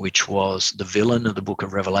 which was the villain of the book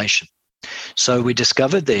of Revelation. So we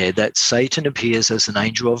discovered there that Satan appears as an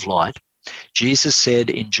angel of light. Jesus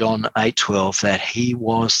said in John 8:12 that he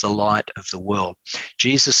was the light of the world.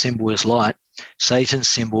 Jesus' symbol is light. Satan's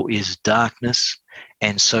symbol is darkness.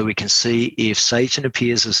 And so we can see, if Satan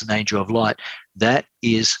appears as an angel of light, that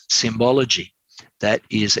is symbology. That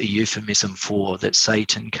is a euphemism for that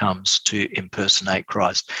Satan comes to impersonate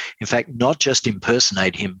Christ. In fact, not just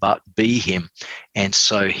impersonate him, but be him. And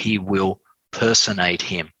so he will personate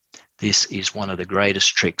him. This is one of the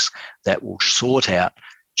greatest tricks that will sort out,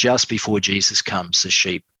 just before Jesus comes, the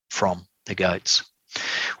sheep from the goats.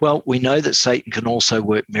 Well, we know that Satan can also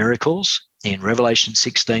work miracles in Revelation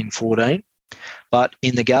 16:14. But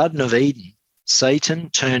in the Garden of Eden, Satan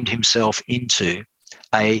turned himself into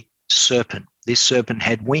a serpent. This serpent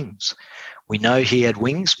had wings. We know he had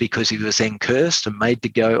wings because he was then cursed and made to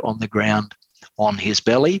go on the ground on his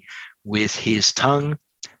belly, with his tongue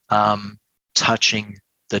touching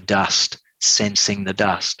the dust, sensing the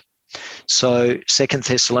dust. So 2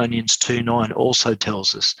 Thessalonians 2:9 also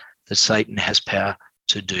tells us that Satan has power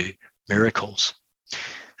to do miracles.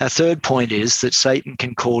 Our third point is that Satan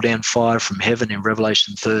can call down fire from heaven in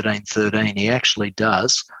Revelation 13:13. He actually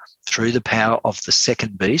does, through the power of the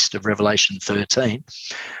second beast of Revelation 13.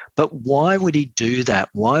 But why would he do that?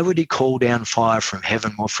 Why would he call down fire from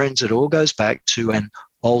heaven? Well, friends, it all goes back to an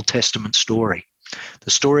Old Testament story, the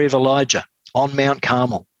story of Elijah on Mount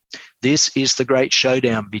Carmel. This is the great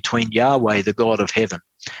showdown between Yahweh, the God of heaven,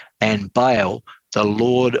 and Baal, the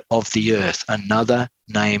Lord of the earth, another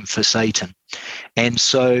name for Satan. And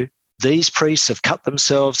so these priests have cut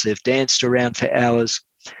themselves, they've danced around for hours,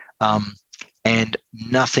 and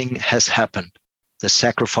nothing has happened. The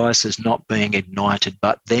sacrifice is not being ignited.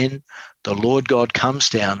 But then the Lord God comes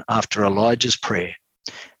down after Elijah's prayer,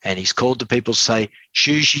 and he's called the people to say,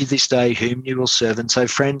 choose ye this day whom you will serve. And so,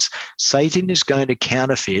 friends, Satan is going to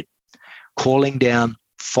counterfeit calling down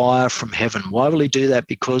fire from heaven. Why will he do that?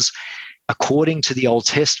 Because according to the Old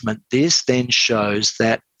Testament, this then shows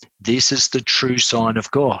that this is the true sign of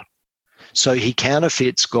God. So he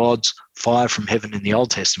counterfeits God's fire from heaven in the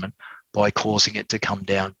Old Testament by causing it to come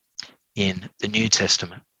down in the New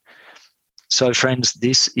Testament. So, friends,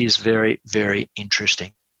 this is very, very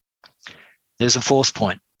interesting. There's a fourth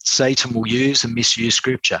point. Satan will use and misuse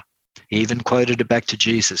Scripture. He even quoted it back to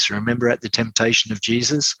Jesus. Remember at the temptation of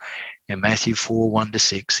Jesus in Matthew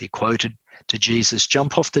 4:1-6, he quoted to Jesus,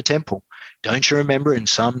 jump off the temple. Don't you remember in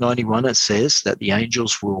Psalm 91 it says that the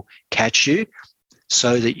angels will catch you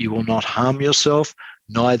so that you will not harm yourself,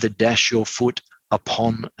 neither dash your foot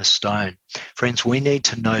upon a stone. Friends, we need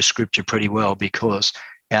to know Scripture pretty well, because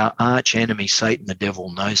our arch enemy, Satan, the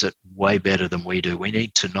devil, knows it way better than we do. We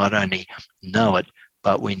need to not only know it,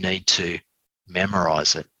 but we need to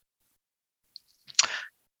memorize it.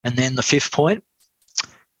 And then the fifth point,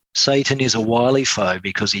 Satan is a wily foe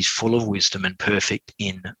because he's full of wisdom and perfect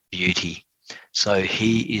in beauty. So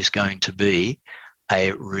he is going to be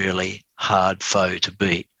a really hard foe to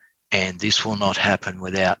beat. And this will not happen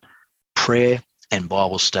without prayer and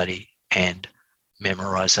Bible study and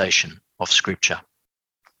memorization of Scripture.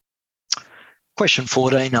 Question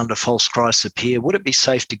 14, under false Christs appear, would it be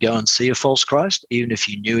safe to go and see a false Christ, even if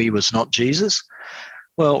you knew he was not Jesus?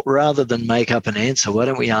 Well, rather than make up an answer, why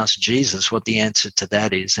don't we ask Jesus what the answer to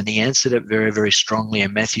that is? And he answered it very, very strongly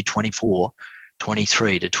in Matthew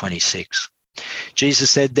 24:23-26.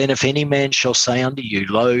 Jesus said, then if any man shall say unto you,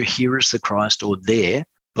 lo, here is the Christ, or there,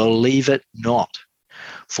 believe it not.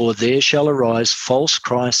 For there shall arise false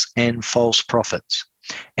Christs and false prophets,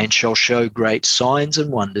 and shall show great signs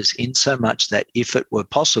and wonders, insomuch that if it were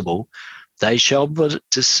possible, they shall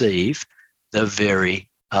deceive the very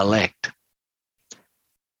elect.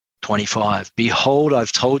 25. Behold,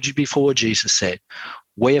 I've told you before, Jesus said.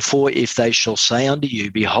 Wherefore, if they shall say unto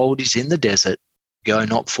you, behold, he's in the desert, go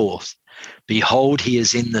not forth. Behold, he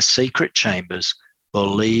is in the secret chambers,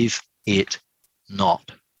 believe it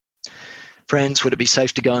not. Friends, would it be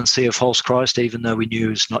safe to go and see a false Christ, even though we knew he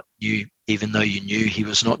was not you, even though you knew he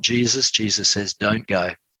was not Jesus? Jesus says, don't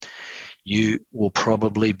go. You will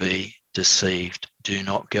probably be deceived. Do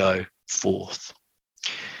not go forth.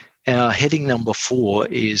 Our heading number 4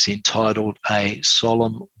 is entitled A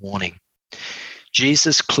Solemn Warning.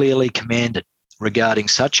 Jesus clearly commanded regarding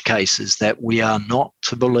such cases that we are not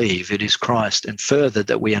to believe it is Christ, and further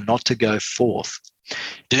that we are not to go forth.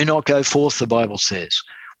 Do not go forth, the Bible says.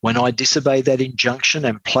 When I disobey that injunction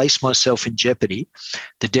and place myself in jeopardy,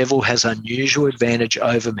 the devil has unusual advantage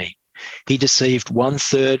over me. He deceived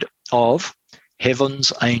 1/3 of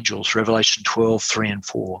heaven's angels, Revelation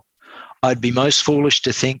 12:3-4. I'd be most foolish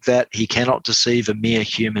to think that he cannot deceive a mere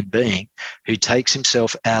human being who takes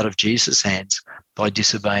himself out of Jesus' hands by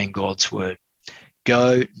disobeying God's word.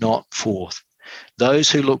 Go not forth.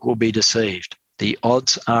 Those who look will be deceived. The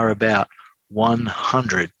odds are about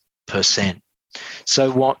 100%.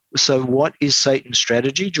 So what is Satan's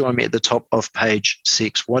strategy? Join me at the top of page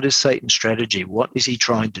 6. What is Satan's strategy? What is he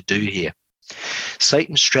trying to do here?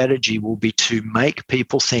 Satan's strategy will be to make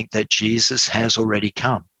people think that Jesus has already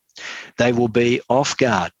come. They will be off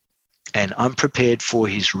guard and unprepared for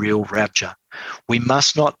his real rapture. We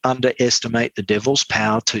must not underestimate the devil's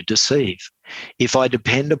power to deceive. If I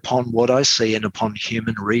depend upon what I see and upon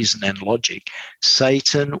human reason and logic,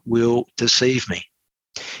 Satan will deceive me.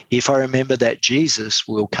 If I remember that Jesus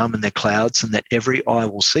will come in the clouds and that every eye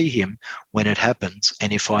will see him when it happens,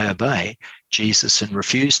 and if I obey Jesus and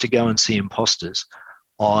refuse to go and see impostors,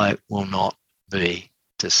 I will not be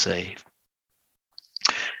deceived.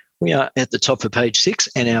 We are at the top of page 6,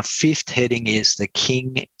 and our 5th heading is the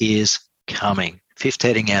King is coming. 5th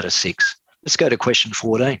heading out of 6. Let's go to question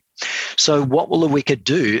 14. So what will the wicked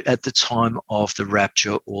do at the time of the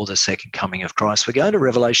rapture or the second coming of Christ? We're going to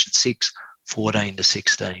Revelation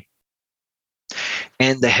 6:14-16.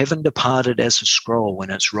 And the heaven departed as a scroll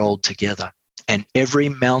when it's rolled together, and every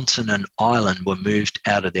mountain and island were moved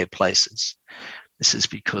out of their places. This is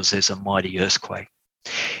because there's a mighty earthquake.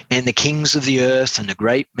 And the kings of the earth and the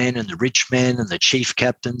great men and the rich men and the chief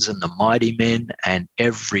captains and the mighty men and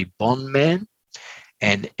every bondman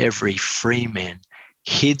and every free man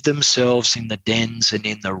hid themselves in the dens and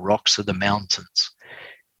in the rocks of the mountains.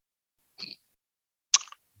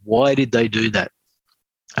 Why did they do that?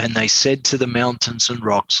 And they said to the mountains and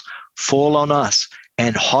rocks, fall on us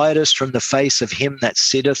and hide us from the face of him that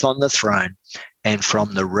sitteth on the throne and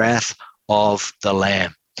from the wrath of the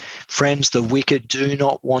Lamb. Friends, the wicked do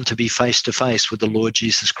not want to be face to face with the Lord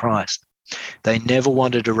Jesus Christ. They never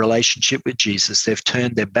wanted a relationship with Jesus. They've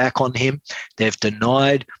turned their back on him. They've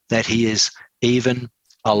denied that he is even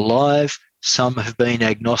alive. Some have been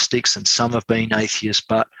agnostics and some have been atheists,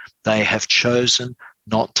 but they have chosen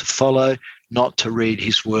not to follow, not to read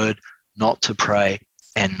his word, not to pray,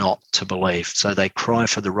 and not to believe. So they cry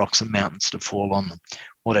for the rocks and mountains to fall on them.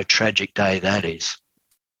 What a tragic day that is.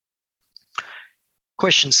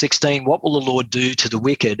 Question 16, what will the Lord do to the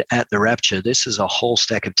wicked at the rapture? This is a whole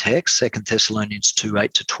stack of text, 2 Thessalonians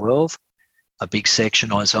 2:8-12, a big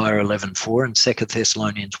section, Isaiah 11:4, and 2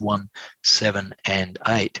 Thessalonians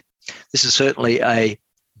 1:7-8. This is certainly a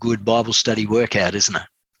good Bible study workout, isn't it?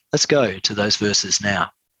 Let's go to those verses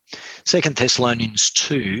now. 2 Thessalonians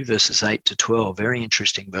 2, verses 8-12, very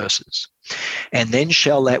interesting verses. And then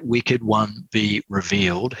shall that wicked one be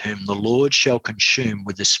revealed, whom the Lord shall consume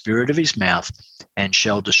with the spirit of his mouth and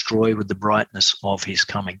shall destroy with the brightness of his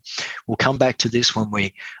coming. We'll come back to this when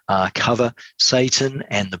we cover Satan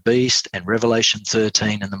and the beast and Revelation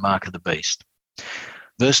 13 and the mark of the beast.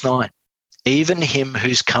 Verse 9, even him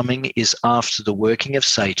whose coming is after the working of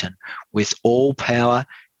Satan with all power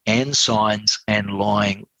and signs and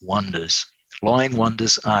lying wonders. Lying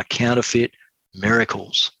wonders are counterfeit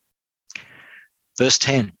miracles. Verse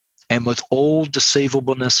 10, and with all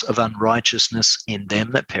deceivableness of unrighteousness in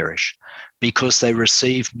them that perish, because they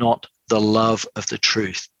receive not the love of the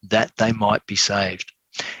truth, that they might be saved.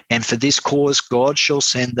 And for this cause God shall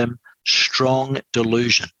send them strong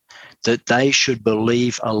delusion, that they should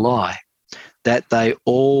believe a lie, that they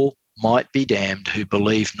all might be damned who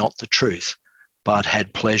believe not the truth, but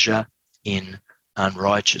had pleasure in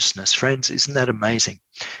unrighteousness. Friends, isn't that amazing?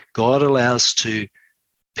 God allows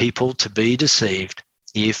people to be deceived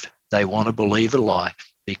if they want to believe a lie,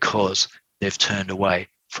 because they've turned away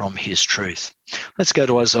from his truth. Let's go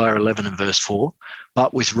to Isaiah 11 and verse 4.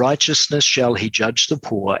 But with righteousness shall he judge the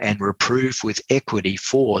poor and reprove with equity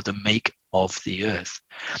for the meek of the earth.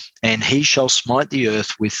 And he shall smite the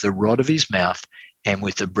earth with the rod of his mouth, and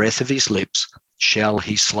with the breath of his lips shall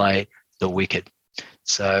he slay the wicked.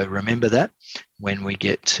 So remember that when we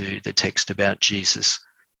get to the text about Jesus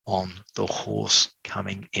on the horse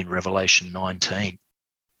coming in Revelation 19.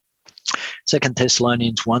 2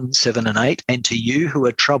 Thessalonians 1, 7 and 8, and to you who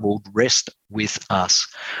are troubled, rest with us,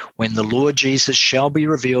 when the Lord Jesus shall be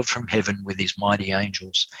revealed from heaven with his mighty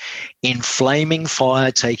angels, in flaming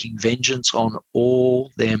fire, taking vengeance on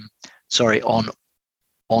them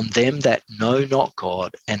that know not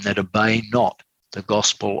God and that obey not the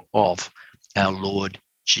gospel of our Lord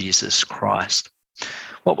Jesus Christ.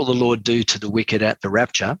 What will the Lord do to the wicked at the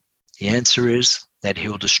rapture? The answer is that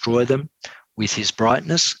he'll destroy them with his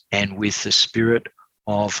brightness and with the spirit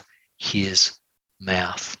of his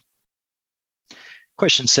mouth.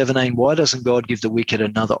 Question 17, why doesn't God give the wicked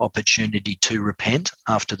another opportunity to repent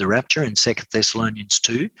after the rapture in 2 Thessalonians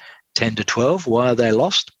 2, 10 to 12? Why are they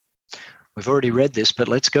lost? We've already read this, but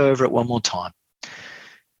let's go over it one more time.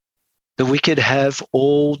 The wicked have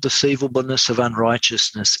all deceivableness of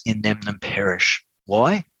unrighteousness in them and perish.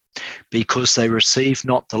 Why? Because they receive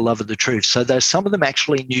not the love of the truth. So some of them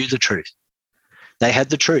actually knew the truth. They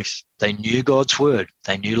had the truth. They knew God's word.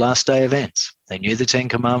 They knew last day events. They knew the 10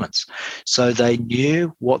 Commandments. So they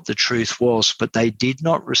knew what the truth was, but they did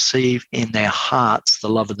not receive in their hearts the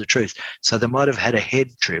love of the truth. So they might have had a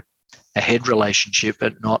head relationship,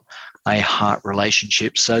 but not a heart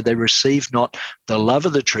relationship. So they received not the love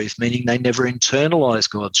of the truth, meaning they never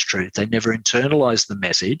internalized God's truth. They never internalized the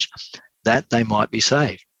message that they might be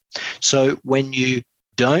saved. So when you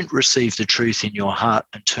don't receive the truth in your heart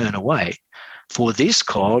and turn away, for this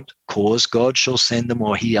cause God shall send them,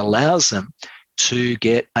 or he allows them to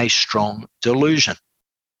get a strong delusion,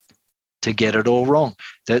 to get it all wrong,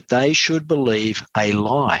 that they should believe a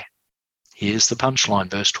lie. Here's the punchline,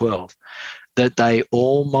 verse 12, that they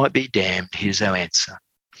all might be damned. Here's our answer.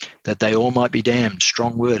 That they all might be damned.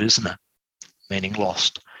 Strong word, isn't it? Meaning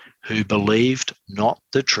lost. Who believed not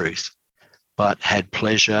the truth, but had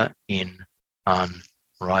pleasure in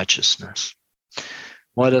unrighteousness.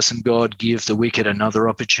 Why doesn't God give the wicked another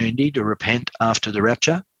opportunity to repent after the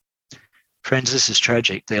rapture? Friends, this is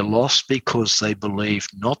tragic. They're lost because they believed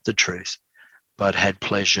not the truth, but had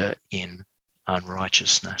pleasure in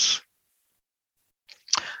unrighteousness.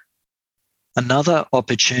 Another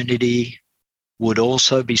opportunity would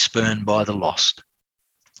also be spurned by the lost.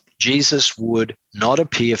 Jesus would not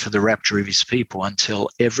appear for the rapture of his people until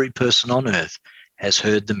every person on earth has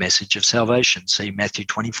heard the message of salvation. See Matthew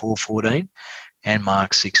 24:14 and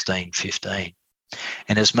Mark 16:15,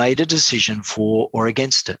 and has made a decision for or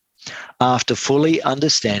against it. After fully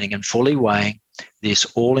understanding and fully weighing this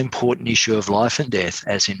all-important issue of life and death,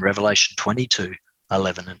 as in Revelation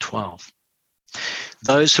 22:11 and 12.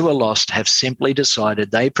 Those who are lost have simply decided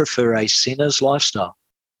they prefer a sinner's lifestyle.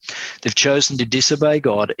 They've chosen to disobey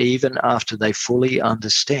God even after they fully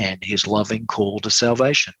understand his loving call to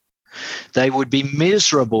salvation. They would be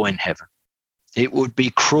miserable in heaven. It would be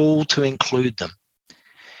cruel to include them.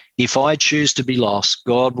 If I choose to be lost,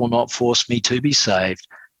 God will not force me to be saved,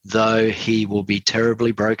 though he will be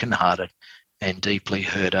terribly brokenhearted and deeply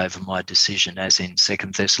hurt over my decision, as in 2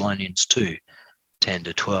 Thessalonians 2, 10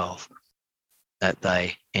 to 12, that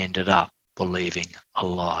they ended up believing a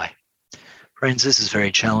lie. Friends, this is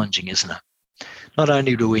very challenging, isn't it? Not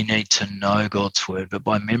only do we need to know God's word, but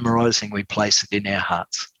by memorizing, we place it in our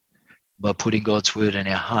hearts. By putting God's word in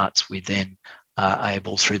our hearts, we then are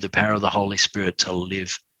able, through the power of the Holy Spirit, to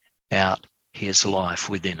live out his life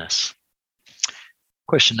within us.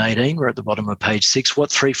 Question 18, we're at the bottom of page 6.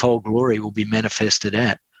 What threefold glory will be manifested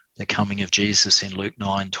at the coming of Jesus in Luke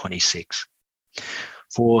 9:26?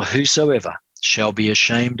 For whosoever shall be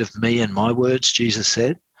ashamed of me and my words, Jesus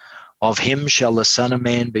said, of him shall the Son of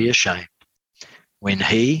Man be ashamed, when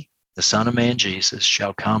he, the Son of Man, Jesus,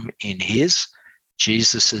 shall come in his,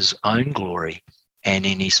 Jesus's own glory, and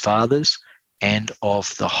in his Father's, and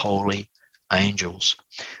of the holy angels.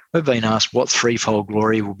 We've been asked what threefold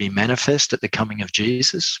glory will be manifest at the coming of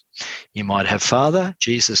Jesus. You might have Father,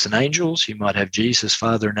 Jesus, and angels. You might have Jesus,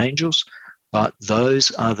 Father, and angels. But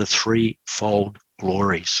those are the threefold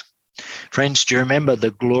glories. Friends, do you remember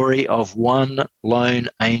the glory of one lone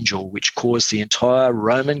angel which caused the entire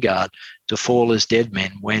Roman guard to fall as dead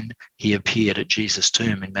men when he appeared at Jesus'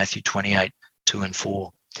 tomb in Matthew 28, 2 and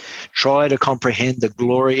 4? Try to comprehend the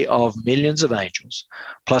glory of millions of angels,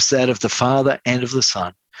 plus that of the Father and of the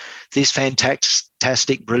Son. This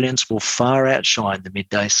fantastic brilliance will far outshine the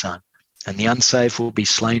midday sun and the unsaved will be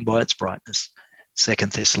slain by its brightness.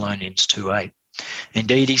 2 Thessalonians 2:8.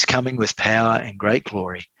 Indeed, he's coming with power and great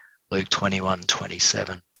glory. Luke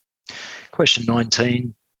 21:27. Question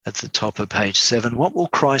 19 at the top of page 7. What will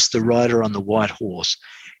Christ, the rider on the white horse,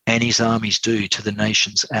 and his armies do to the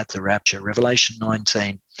nations at the rapture? Revelation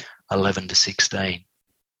 19:11-16.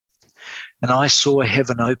 And I saw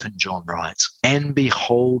heaven open, John writes, and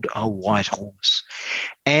behold, a white horse.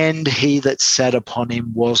 And he that sat upon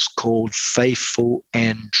him was called Faithful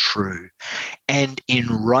and True. And in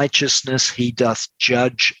righteousness he doth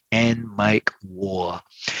judge and make war.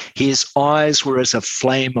 His eyes were as a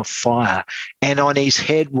flame of fire, and on his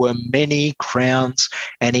head were many crowns,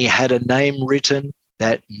 and he had a name written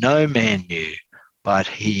that no man knew but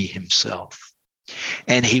he himself.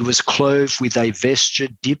 And he was clothed with a vesture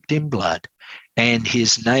dipped in blood, and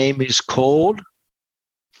his name is called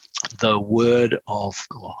the Word of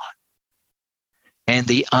God. And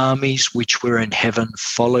the armies which were in heaven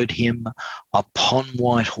followed him upon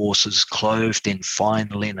white horses, clothed in fine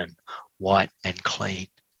linen, white and clean.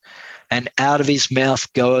 And out of his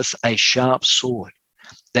mouth goeth a sharp sword,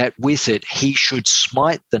 that with it he should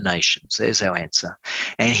smite the nations. There's our answer.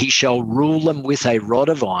 And he shall rule them with a rod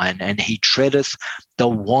of iron, and he treadeth the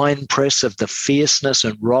winepress of the fierceness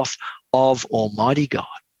and wrath of Almighty God.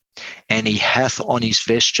 And he hath on his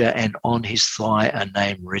vesture and on his thigh a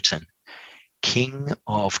name written, King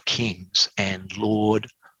of Kings and Lord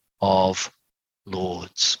of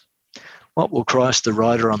Lords. What will Christ, the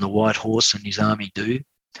rider on the white horse, and his army do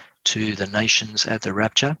to the nations at the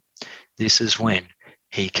rapture? This is when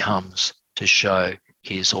he comes to show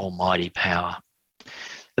his almighty power.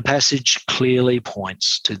 The passage clearly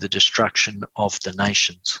points to the destruction of the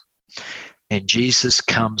nations. And Jesus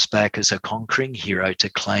comes back as a conquering hero to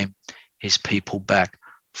claim his people back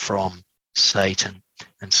from Satan.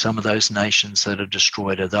 And some of those nations that are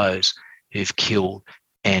destroyed are those who've killed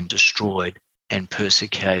and destroyed and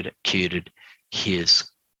persecuted his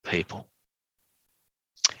people.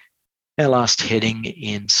 Our last heading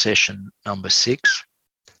in session number 6,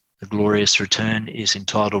 the glorious return, is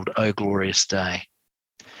entitled, O Glorious Day.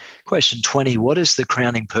 Question 20, what is the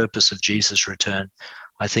crowning purpose of Jesus' return?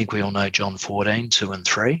 I think we all know John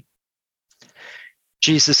 14:2-3.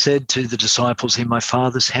 Jesus said to the disciples, in my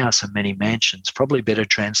Father's house are many mansions, probably better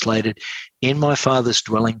translated, in my Father's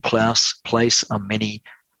dwelling place are many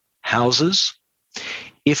houses.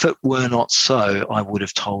 If it were not so, I would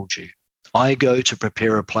have told you. I go to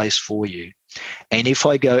prepare a place for you. And if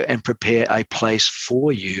I go and prepare a place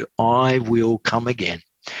for you, I will come again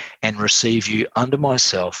and receive you unto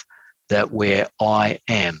myself, that where I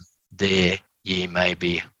am, there ye may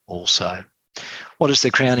be also. What is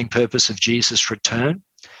the crowning purpose of Jesus' return?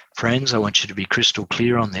 Friends, I want you to be crystal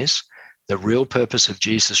clear on this. The real purpose of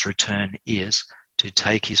Jesus' return is to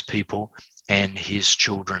take his people and his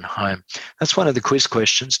children home. That's one of the quiz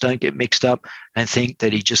questions. Don't get mixed up and think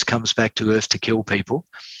that he just comes back to earth to kill people.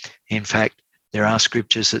 In fact, there are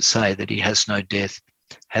scriptures that say that he has no death,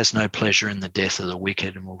 has no pleasure in the death of the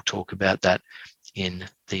wicked, and we'll talk about that in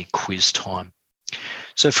the quiz time.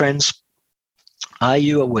 So friends, are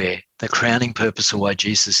you aware the crowning purpose of why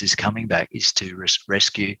Jesus is coming back is to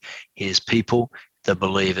rescue his people, the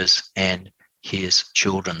believers, and his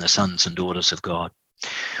children, the sons and daughters of God?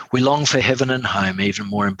 We long for heaven and home. Even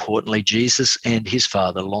more importantly, Jesus and his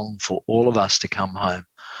Father long for all of us to come home.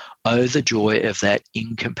 Oh, the joy of that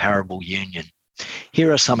incomparable union.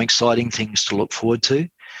 Here are some exciting things to look forward to.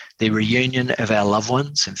 The reunion of our loved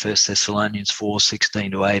ones in 1 Thessalonians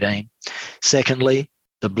 4:16-18. Secondly,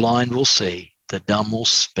 the blind will see, the dumb will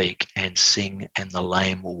speak and sing, and the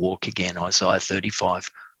lame will walk again, Isaiah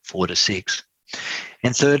 35:4-6.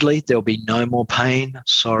 And thirdly, there'll be no more pain,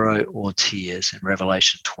 sorrow, or tears in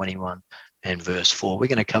Revelation 21 and verse 4. We're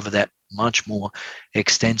going to cover that much more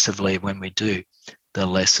extensively when we do the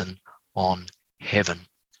lesson on heaven,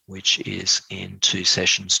 which is in 2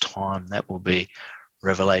 sessions' time. That will be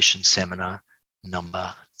Revelation Seminar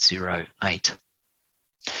number 08.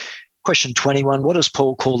 Question 21, what does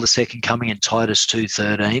Paul call the second coming in Titus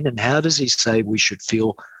 2:13, and how does he say we should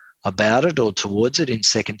feel about it or towards it in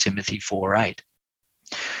 2 Timothy 4:8?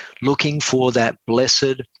 Looking for that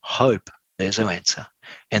blessed hope, there's our answer,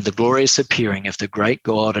 and the glorious appearing of the great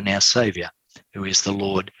God and our Saviour, who is the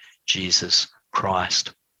Lord Jesus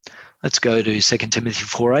Christ. Let's go to 2 Timothy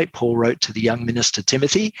 4:8. Paul wrote to the young minister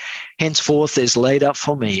Timothy, henceforth there's laid up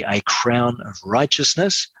for me a crown of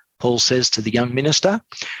righteousness, Paul says to the young minister,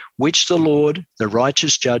 which the Lord, the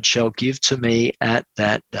righteous judge, shall give to me at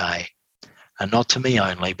that day, and not to me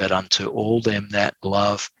only, but unto all them that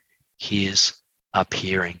love his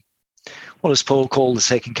appearing. What does Paul call the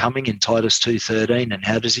second coming in Titus 2:13, and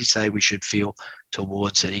how does he say we should feel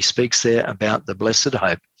towards it? He speaks there about the blessed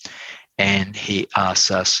hope, and he asks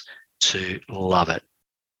us to love it.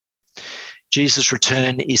 Jesus'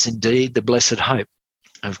 return is indeed the blessed hope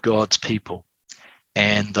of God's people,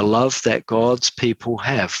 and the love that God's people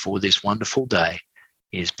have for this wonderful day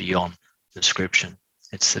is beyond description.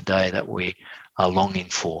 It's the day that we are longing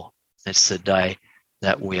for. It's the day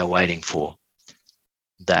that we are waiting for.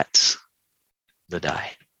 That's the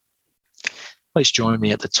day. Please join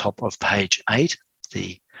me at the top of page 8,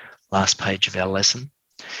 the last page of our lesson.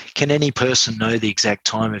 Can any person know the exact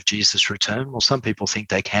time of Jesus' return? Well, some people think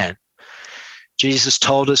they can. Jesus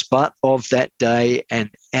told us, but of that day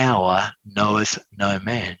and hour knoweth no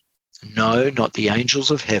man. No, not the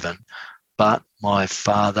angels of heaven, but my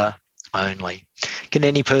Father only. Can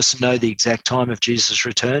any person know the exact time of Jesus'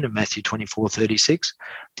 return in Matthew 24:36?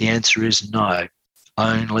 The answer is no.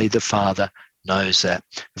 Only the Father knows that.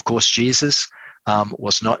 Of course, Jesus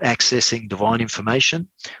was not accessing divine information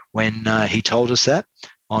when he told us that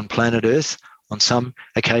on planet Earth. On some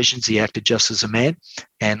occasions, he acted just as a man,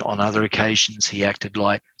 and on other occasions, he acted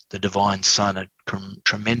like the divine Son, a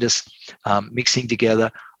tremendous mixing together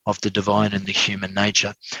of the divine and the human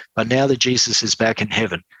nature. But now that Jesus is back in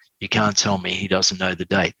heaven, you can't tell me he doesn't know the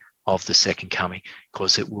date of the second coming,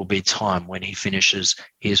 because it will be time when he finishes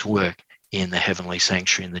his work in the heavenly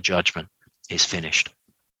sanctuary and the judgment is finished.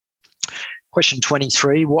 Question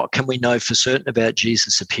 23, what can we know for certain about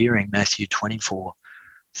Jesus appearing? Matthew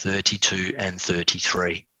 24:32 and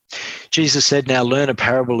 33. Jesus said, now learn a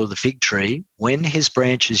parable of the fig tree. When his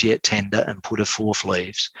branch is yet tender and putteth forth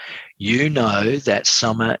leaves, you know that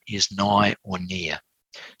summer is nigh or near.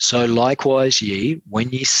 So likewise ye, when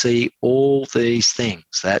ye see all these things,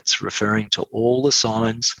 that's referring to all the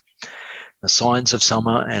signs of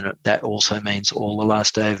summer, and that also means all the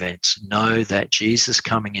last day events, know that Jesus'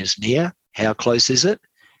 coming is near. How close is it?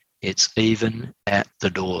 It's even at the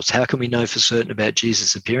doors. How can we know for certain about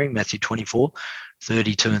Jesus appearing? Matthew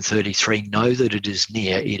 24:32 and 33. Know that it is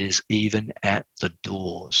near. It is even at the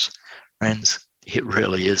doors. Friends, it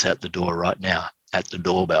really is at the door right now, at the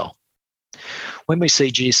doorbell. When we see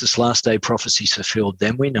Jesus' last day prophecies fulfilled,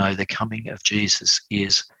 then we know the coming of Jesus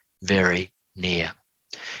is very near.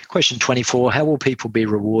 Question 24, how will people be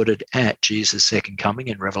rewarded at Jesus' second coming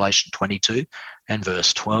in Revelation 22 and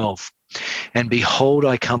verse 12? And behold,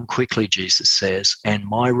 I come quickly, Jesus says, and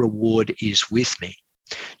my reward is with me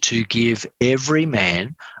to give every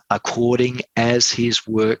man according as his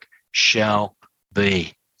work shall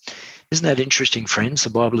be. Isn't that interesting, friends? The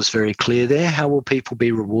Bible is very clear there. How will people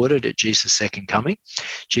be rewarded at Jesus' second coming?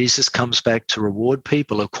 Jesus comes back to reward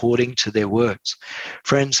people according to their works.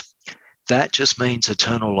 Friends, that just means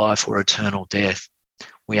eternal life or eternal death.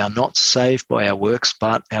 We are not saved by our works,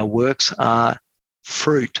 but our works are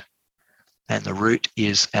fruit. And the root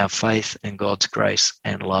is our faith and God's grace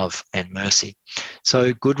and love and mercy.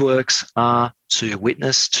 So good works are to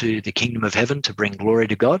witness to the kingdom of heaven, to bring glory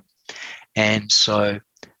to God. And so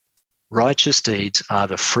righteous deeds are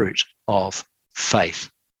the fruit of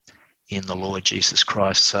faith in the Lord Jesus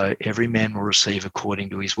Christ. So every man will receive according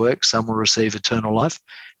to his work. Some will receive eternal life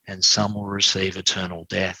and some will receive eternal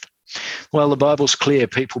death. Well, the Bible's clear.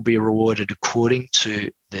 People will be rewarded according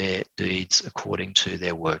to their deeds, according to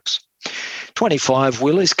their works. 25,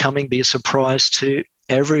 will his coming be a surprise to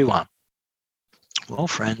everyone? Well,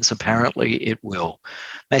 friends, apparently it will.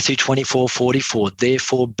 Matthew 24:44,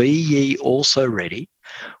 therefore be ye also ready,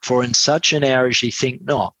 for in such an hour as ye think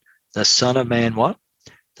not, the Son of Man, what?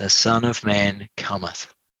 The Son of Man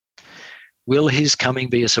cometh. Will his coming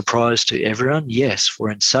be a surprise to everyone? Yes, for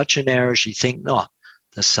in such an hour as ye think not,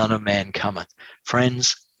 the Son of Man cometh.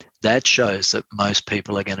 Friends, that shows that most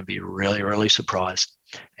people are going to be really, really surprised.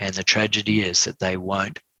 And the tragedy is that they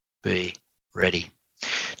won't be ready.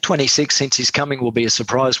 26, since his coming will be a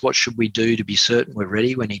surprise, what should we do to be certain we're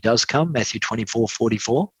ready when he does come? Matthew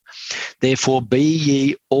 24:44. Therefore be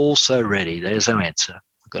ye also ready. There's our answer.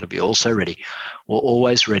 We've got to be also ready, or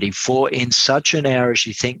always ready. For in such an hour as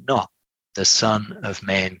ye think not, the Son of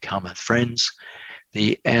Man cometh. Friends,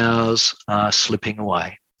 the hours are slipping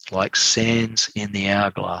away like sands in the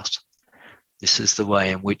hourglass. This is the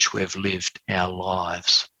way in which we've lived our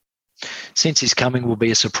lives. Since his coming will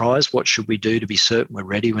be a surprise, what should we do to be certain we're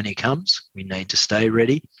ready when he comes? We need to stay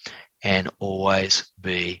ready and always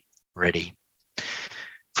be ready.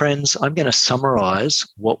 Friends, I'm going to summarize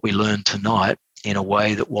what we learned tonight in a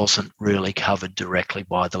way that wasn't really covered directly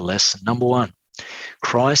by the lesson. Number one,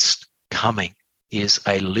 Christ's coming is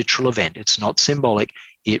a literal event. It's not symbolic.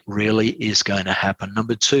 It really is going to happen.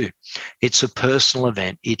 Number 2, it's a personal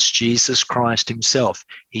event. It's Jesus Christ himself.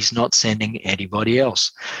 He's not sending anybody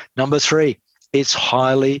else. Number 3, it's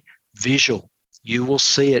highly visual. You will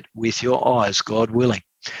see it with your eyes, God willing.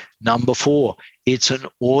 Number 4, it's an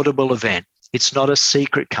audible event. It's not a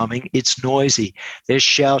secret coming. It's noisy. There's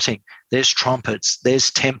shouting. There's trumpets.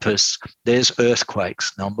 There's tempests. There's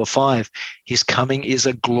earthquakes. Number 5, his coming is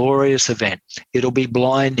a glorious event. It'll be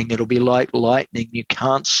blinding. It'll be like lightning. You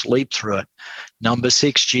can't sleep through it. Number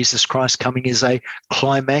 6, Jesus Christ coming is a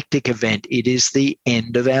climactic event. It is the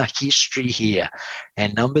end of our history here.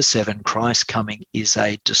 And number 7, Christ coming is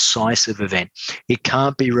a decisive event. It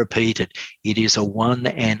can't be repeated. It is a one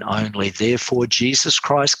and only. Therefore, Jesus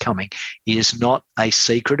Christ coming is not a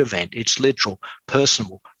secret event. It's literal,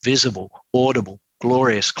 personal, visible, audible,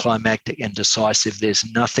 glorious, climactic, and decisive.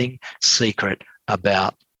 There's nothing secret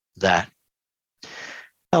about that.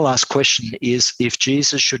 Our last question is, if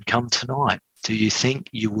Jesus should come tonight, do you think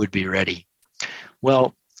you would be ready?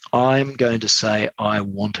 Well, I'm going to say I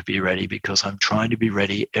want to be ready because I'm trying to be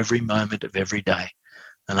ready every moment of every day.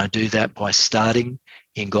 And I do that by starting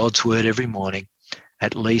in God's Word every morning,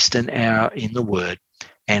 at least an hour in the Word,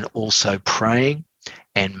 and also praying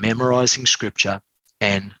and memorizing Scripture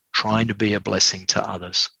and trying to be a blessing to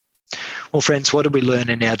others. Well, friends, what did we learn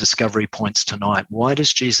in our discovery points tonight? Why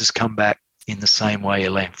does Jesus come back in the same way he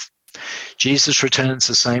left? Jesus returns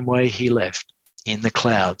the same way he left, in the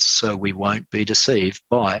clouds, so we won't be deceived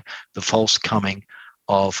by the false coming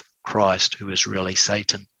of Christ, who is really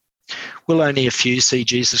Satan. Will only a few see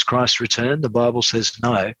Jesus Christ return? The Bible says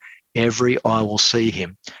no. Every eye will see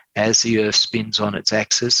him. As the earth spins on its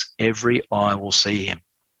axis, every eye will see him.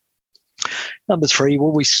 Number 3,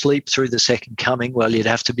 will we sleep through the second coming? Well, you'd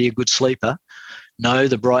have to be a good sleeper. No,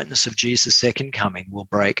 the brightness of Jesus' second coming will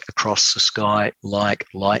break across the sky like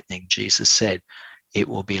lightning. Jesus said it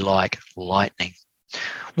will be like lightning.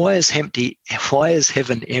 Why is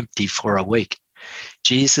heaven empty for a week?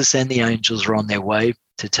 Jesus and the angels are on their way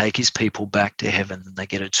to take his people back to heaven, and they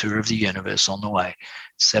get a tour of the universe on the way.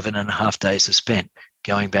 7.5 days are spent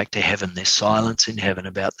going back to heaven. There's silence in heaven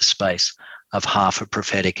about the space of half a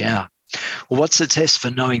prophetic hour. Well, what's the test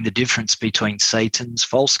for knowing the difference between Satan's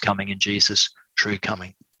false coming and Jesus' true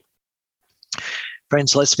coming?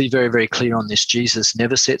 Friends, let's be very, very clear on this. Jesus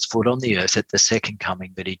never sets foot on the earth at the second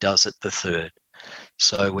coming, but he does at the third.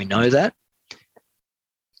 So we know that.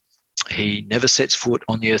 He never sets foot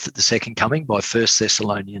on the earth at the second coming by 1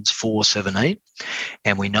 Thessalonians 4:17.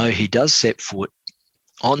 And we know he does set foot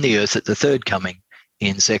on the earth at the third coming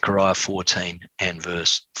in Zechariah 14 and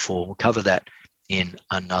verse 4. We'll cover that in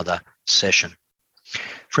another session.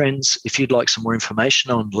 Friends, if you'd like some more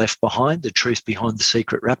information on Left Behind, the truth behind the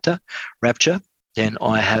secret rapture, then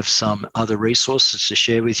I have some other resources to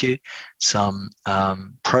share with you, some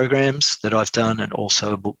programs that I've done, and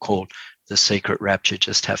also a book called The Secret Rapture.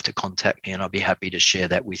 Just have to contact me and I'll be happy to share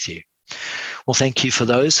that with you. Well, thank you for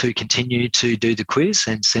those who continue to do the quiz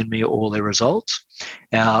and send me all their results.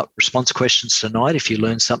 Our response questions tonight, if you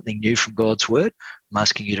learn something new from God's Word, I'm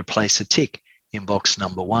asking you to place a tick in box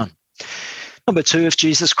number 1. Number 2, if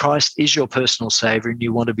Jesus Christ is your personal Saviour and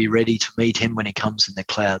you want to be ready to meet him when he comes in the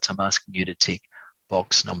clouds, I'm asking you to tick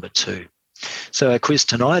box number 2. So our quiz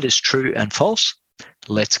tonight is true and false.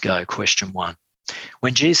 Let's go. Question 1.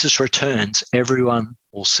 When Jesus returns, everyone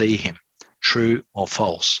will see him. True or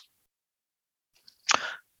false?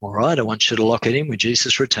 All right, I want you to lock it in. When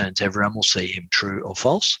Jesus returns, everyone will see him. True or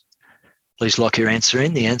false? Please lock your answer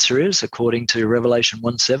in. The answer is, according to Revelation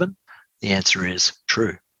 1:7, the answer is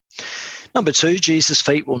true. Number 2, Jesus'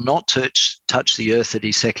 feet will not touch the earth at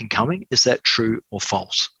his second coming. Is that true or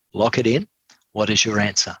false? Lock it in. What is your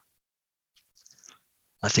answer?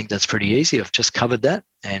 I think that's pretty easy. I've just covered that,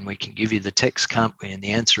 and we can give you the text, can't we? And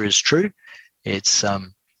the answer is true. It's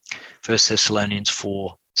 1 Thessalonians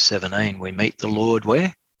 4:17. We meet the Lord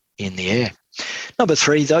where? In the air. Number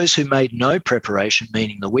 3, those who made no preparation,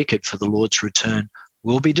 meaning the wicked, for the Lord's return,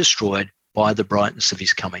 will be destroyed by the brightness of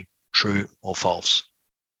his coming. True or false?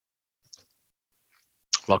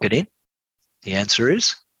 Lock it in. The answer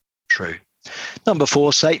is true. Number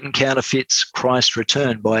 4, Satan counterfeits Christ's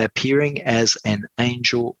return by appearing as an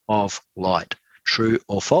angel of light. True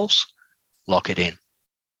or false? Lock it in.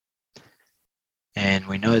 And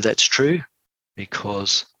we know that's true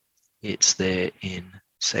because it's there in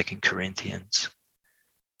 2 Corinthians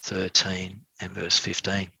 13 and verse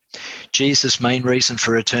 15. Jesus' main reason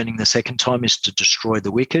for returning the second time is to destroy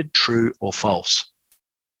the wicked. True or false?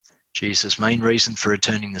 Jesus' main reason for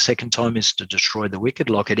returning the second time is to destroy the wicked.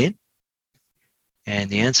 Lock it in. And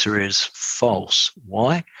the answer is false.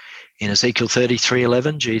 Why? In Ezekiel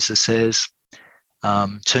 33:11, Jesus says,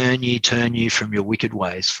 turn ye from your wicked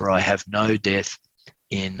ways, for I have no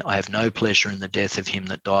pleasure in the death of him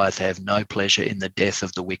that dieth. I have no pleasure in the death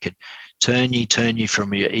of the wicked. Turn ye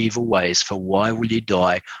from your evil ways, for why will ye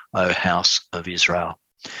die, O house of Israel?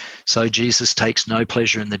 So Jesus takes no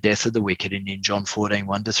pleasure in the death of the wicked, and in John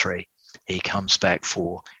 14:1-3, he comes back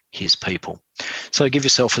for his people. So give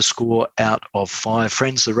yourself a score out of 5.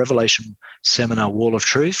 Friends, the Revelation Seminar Wall of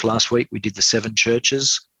Truth. Last week we did the 7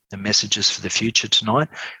 churches, the messages for the future. Tonight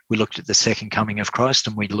we looked at the second coming of Christ,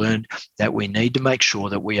 and we learned that we need to make sure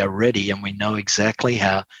that we are ready and we know exactly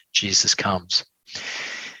how Jesus comes.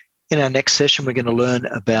 In our next session, we're going to learn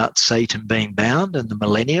about Satan being bound and the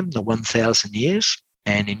millennium, the 1,000 years.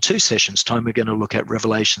 And in 2 sessions' time, we're going to look at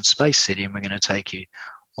Revelation Space City, and we're going to take you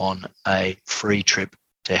on a free trip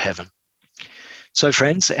to heaven. So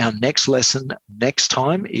friends, our next lesson next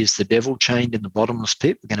time is the devil chained in the bottomless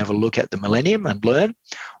pit. We're going to have a look at the millennium and learn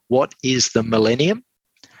what is the millennium.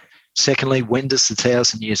 Secondly, when does the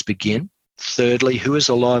 1,000 years begin? Thirdly, who is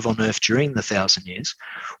alive on earth during the 1,000 years?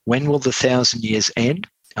 When will the 1,000 years end?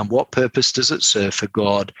 And what purpose does it serve for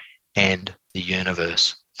God and the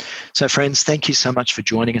universe? So friends, thank you so much for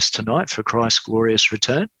joining us tonight for Christ's glorious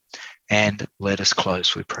return. And let us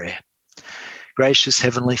close with prayer. Gracious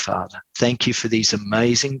Heavenly Father, thank you for these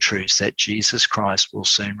amazing truths that Jesus Christ will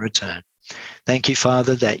soon return. Thank you,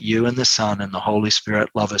 Father, that you and the Son and the Holy Spirit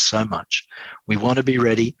love us so much. We want to be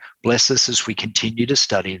ready. Bless us as we continue to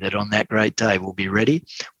study, that on that great day we'll be ready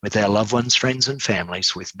with our loved ones, friends and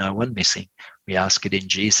families, with no one missing. We ask it in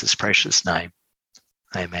Jesus' precious name.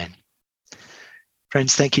 Amen.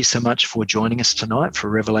 Friends, thank you so much for joining us tonight for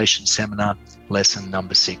Revelation Seminar Lesson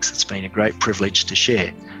number 6. It's been a great privilege to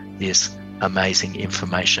share this amazing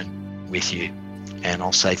information with you. And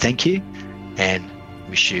I'll say thank you and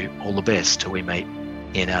wish you all the best till we meet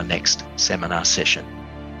in our next seminar session.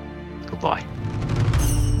 Goodbye.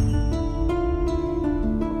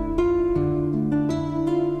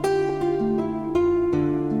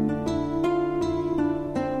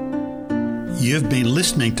 You've been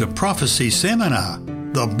listening to Prophecy Seminar,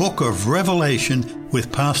 the Book of Revelation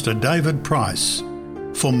with Pastor David Price.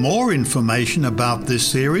 For more information about this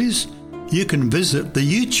series, you can visit the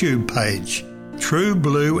YouTube page, True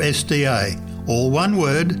Blue SDA, all one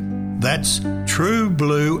word, that's True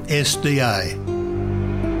Blue SDA.